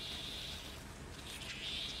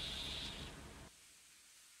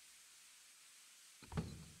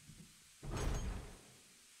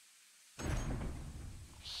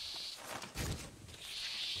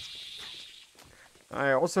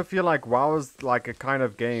 I also feel like WoW is like a kind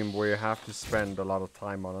of game where you have to spend a lot of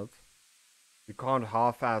time on it. You can't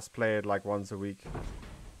half-ass play it like once a week.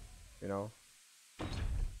 You know?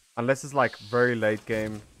 Unless it's like very late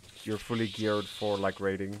game, you're fully geared for like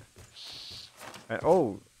raiding. And,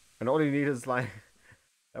 oh! And all you need is like...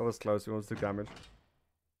 That was close, we almost took damage.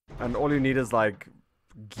 And all you need is like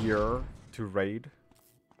gear to raid.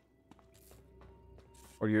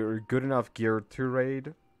 Or you're good enough gear to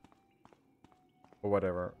raid. Or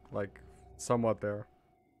whatever, like, somewhat there.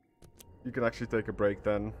 You can actually take a break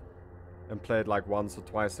then, and play it like once or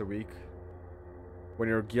twice a week, when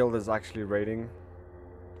your guild is actually raiding.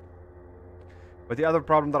 But the other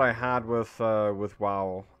problem that I had with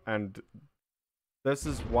WoW, and this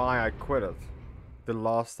is why I quit it, the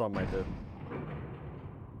last time I did,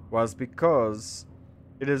 was because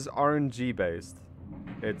it is RNG based.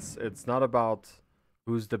 It's not about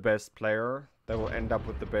who's the best player that will end up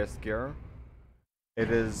with the best gear. It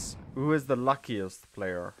is who is the luckiest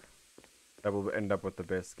player that will end up with the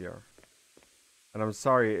best gear. And I'm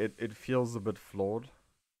sorry, it feels a bit flawed.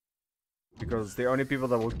 Because the only people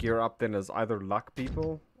that will gear up then is either luck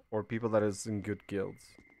people or people that is in good guilds.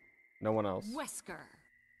 No one else. Wesker.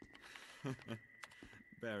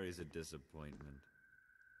 Barry's a disappointment.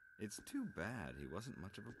 It's too bad he wasn't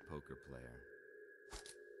much of a poker player.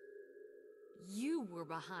 You were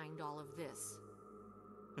behind all of this.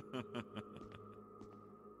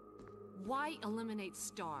 Why eliminate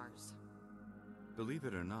stars? Believe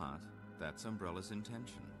it or not, that's Umbrella's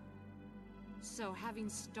intention. So having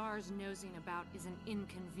stars nosing about is an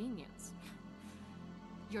inconvenience.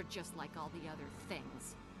 You're just like all the other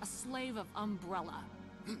things. A slave of Umbrella.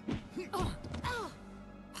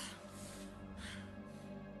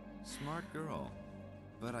 Smart girl.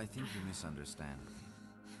 But I think you misunderstand me.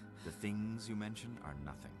 The things you mentioned are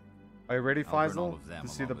nothing. Are you ready, I'll burn all Faisal, of them to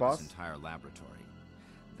see along the with boss? this entire laboratory.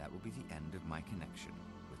 That will be the end of my connection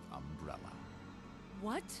with Umbrella.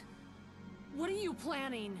 What? What are you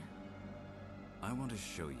planning? I want to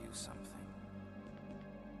show you something.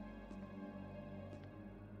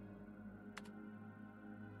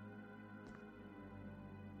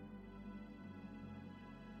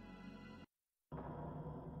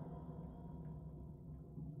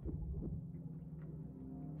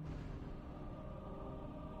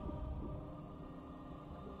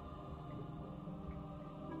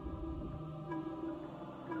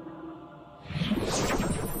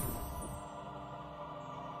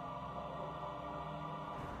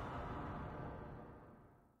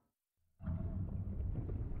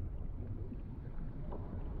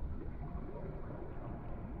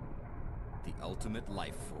 The ultimate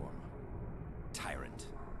life form. Tyrant.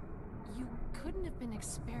 You couldn't have been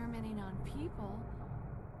experimenting on people.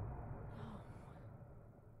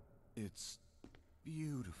 It's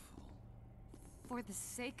beautiful. For the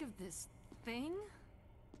sake of this thing?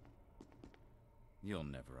 You'll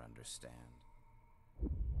never understand.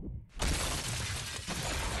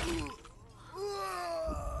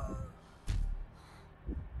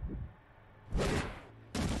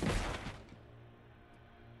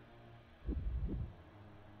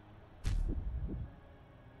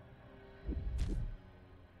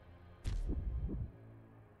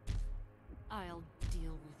 I'll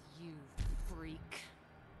deal with you, freak.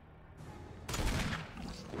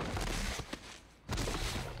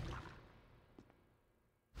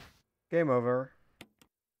 Game over.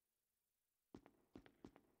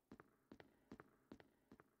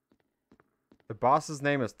 The boss's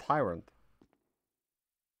name is Tyrant.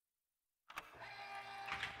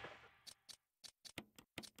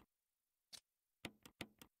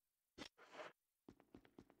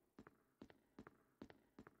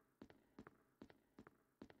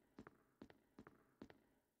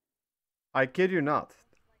 I kid you not.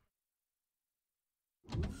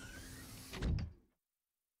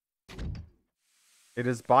 It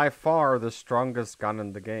is by far the strongest gun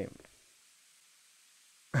in the game.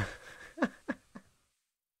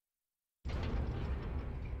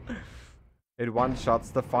 It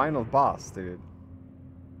one-shots the final boss, dude.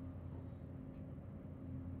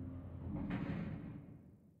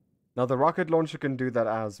 Now the rocket launcher can do that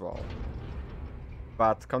as well.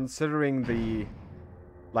 But considering the,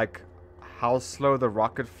 like, how slow the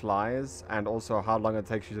rocket flies and also how long it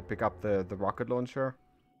takes you to pick up the rocket launcher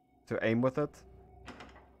to aim with it,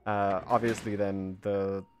 obviously then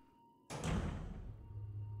the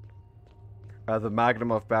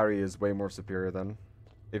Magnum of Barry is way more superior then,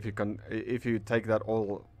 if you take that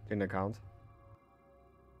all in account.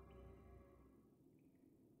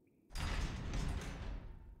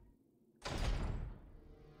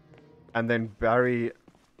 And then Barry,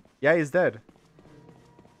 yeah, he's dead.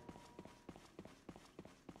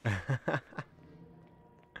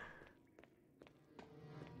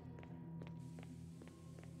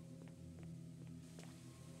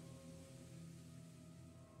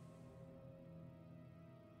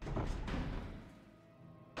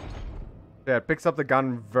 Yeah, it picks up the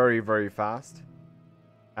gun very, very fast.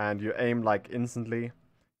 And you aim like instantly.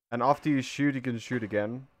 And after you shoot, you can shoot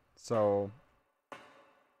again. So,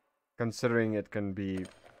 considering it can be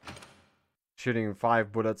shooting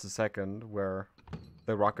 5 bullets a second, where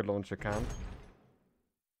the rocket launcher can't,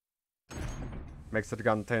 makes the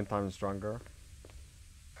gun 10 times stronger.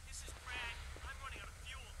 This is Brad. I'm running out of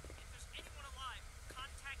fuel. If there's anyone alive,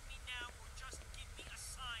 contact me now or just give me a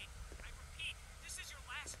sign. I repeat, this is your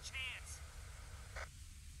last chance.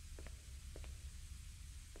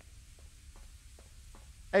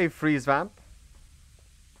 Hey, Freeze Vamp.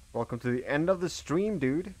 Welcome to the end of the stream,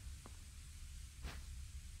 dude.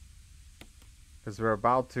 Because we're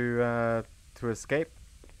about to escape.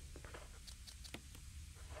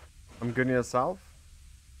 I'm good yourself?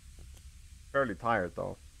 Fairly tired,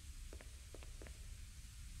 though.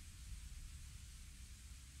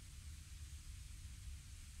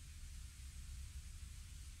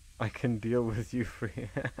 I can deal with you, free.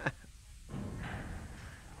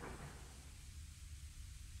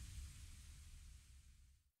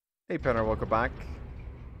 Hey, Penner, welcome back.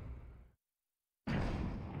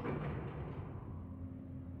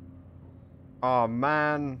 Oh,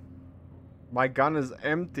 man. My gun is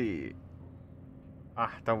empty.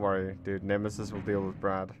 Ah, don't worry, dude. Nemesis will deal with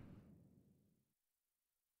Brad.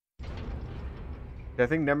 Yeah, I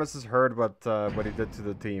think Nemesis heard what he did to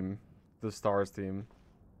the team. The Stars team.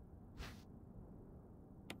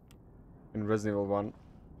 In Resident Evil 1.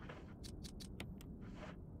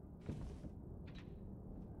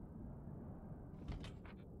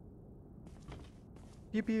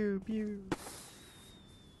 Pew pew pew.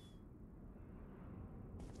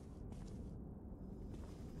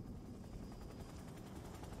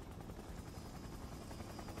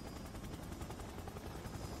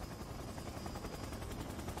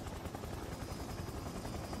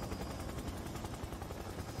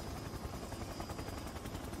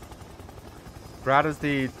 Brad is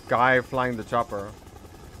the guy flying the chopper.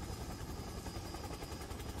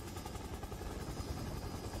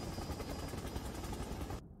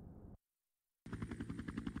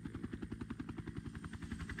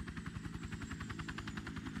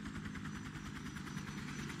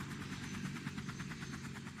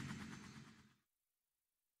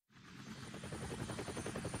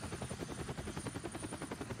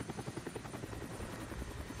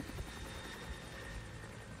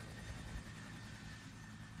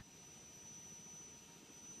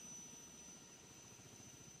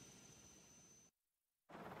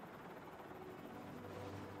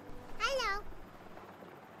 Hello.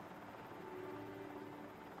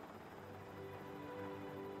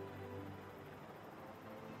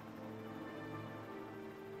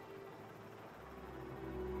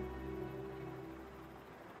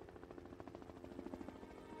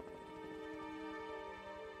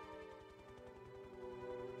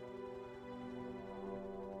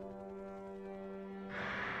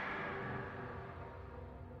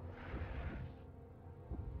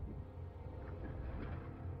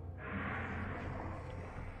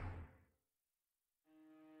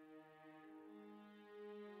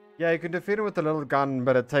 Yeah, you can defeat him with a little gun,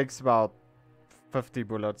 but it takes about 50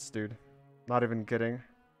 bullets, dude. Not even kidding.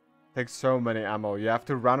 Takes so many ammo. You have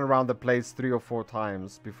to run around the place 3 or 4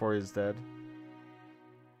 times before he's dead.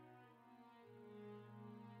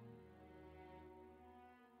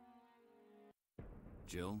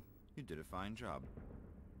 Jill, you did a fine job.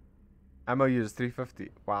 Ammo used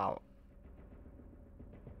 350. Wow.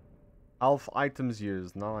 Elf items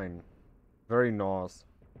used 9. Very nice.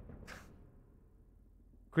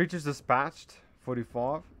 Creatures dispatched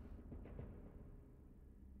 45.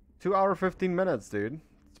 2 hour 15 minutes, dude.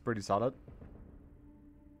 It's pretty solid.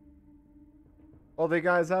 Oh, the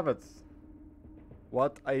guys have it.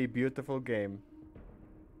 What a beautiful game.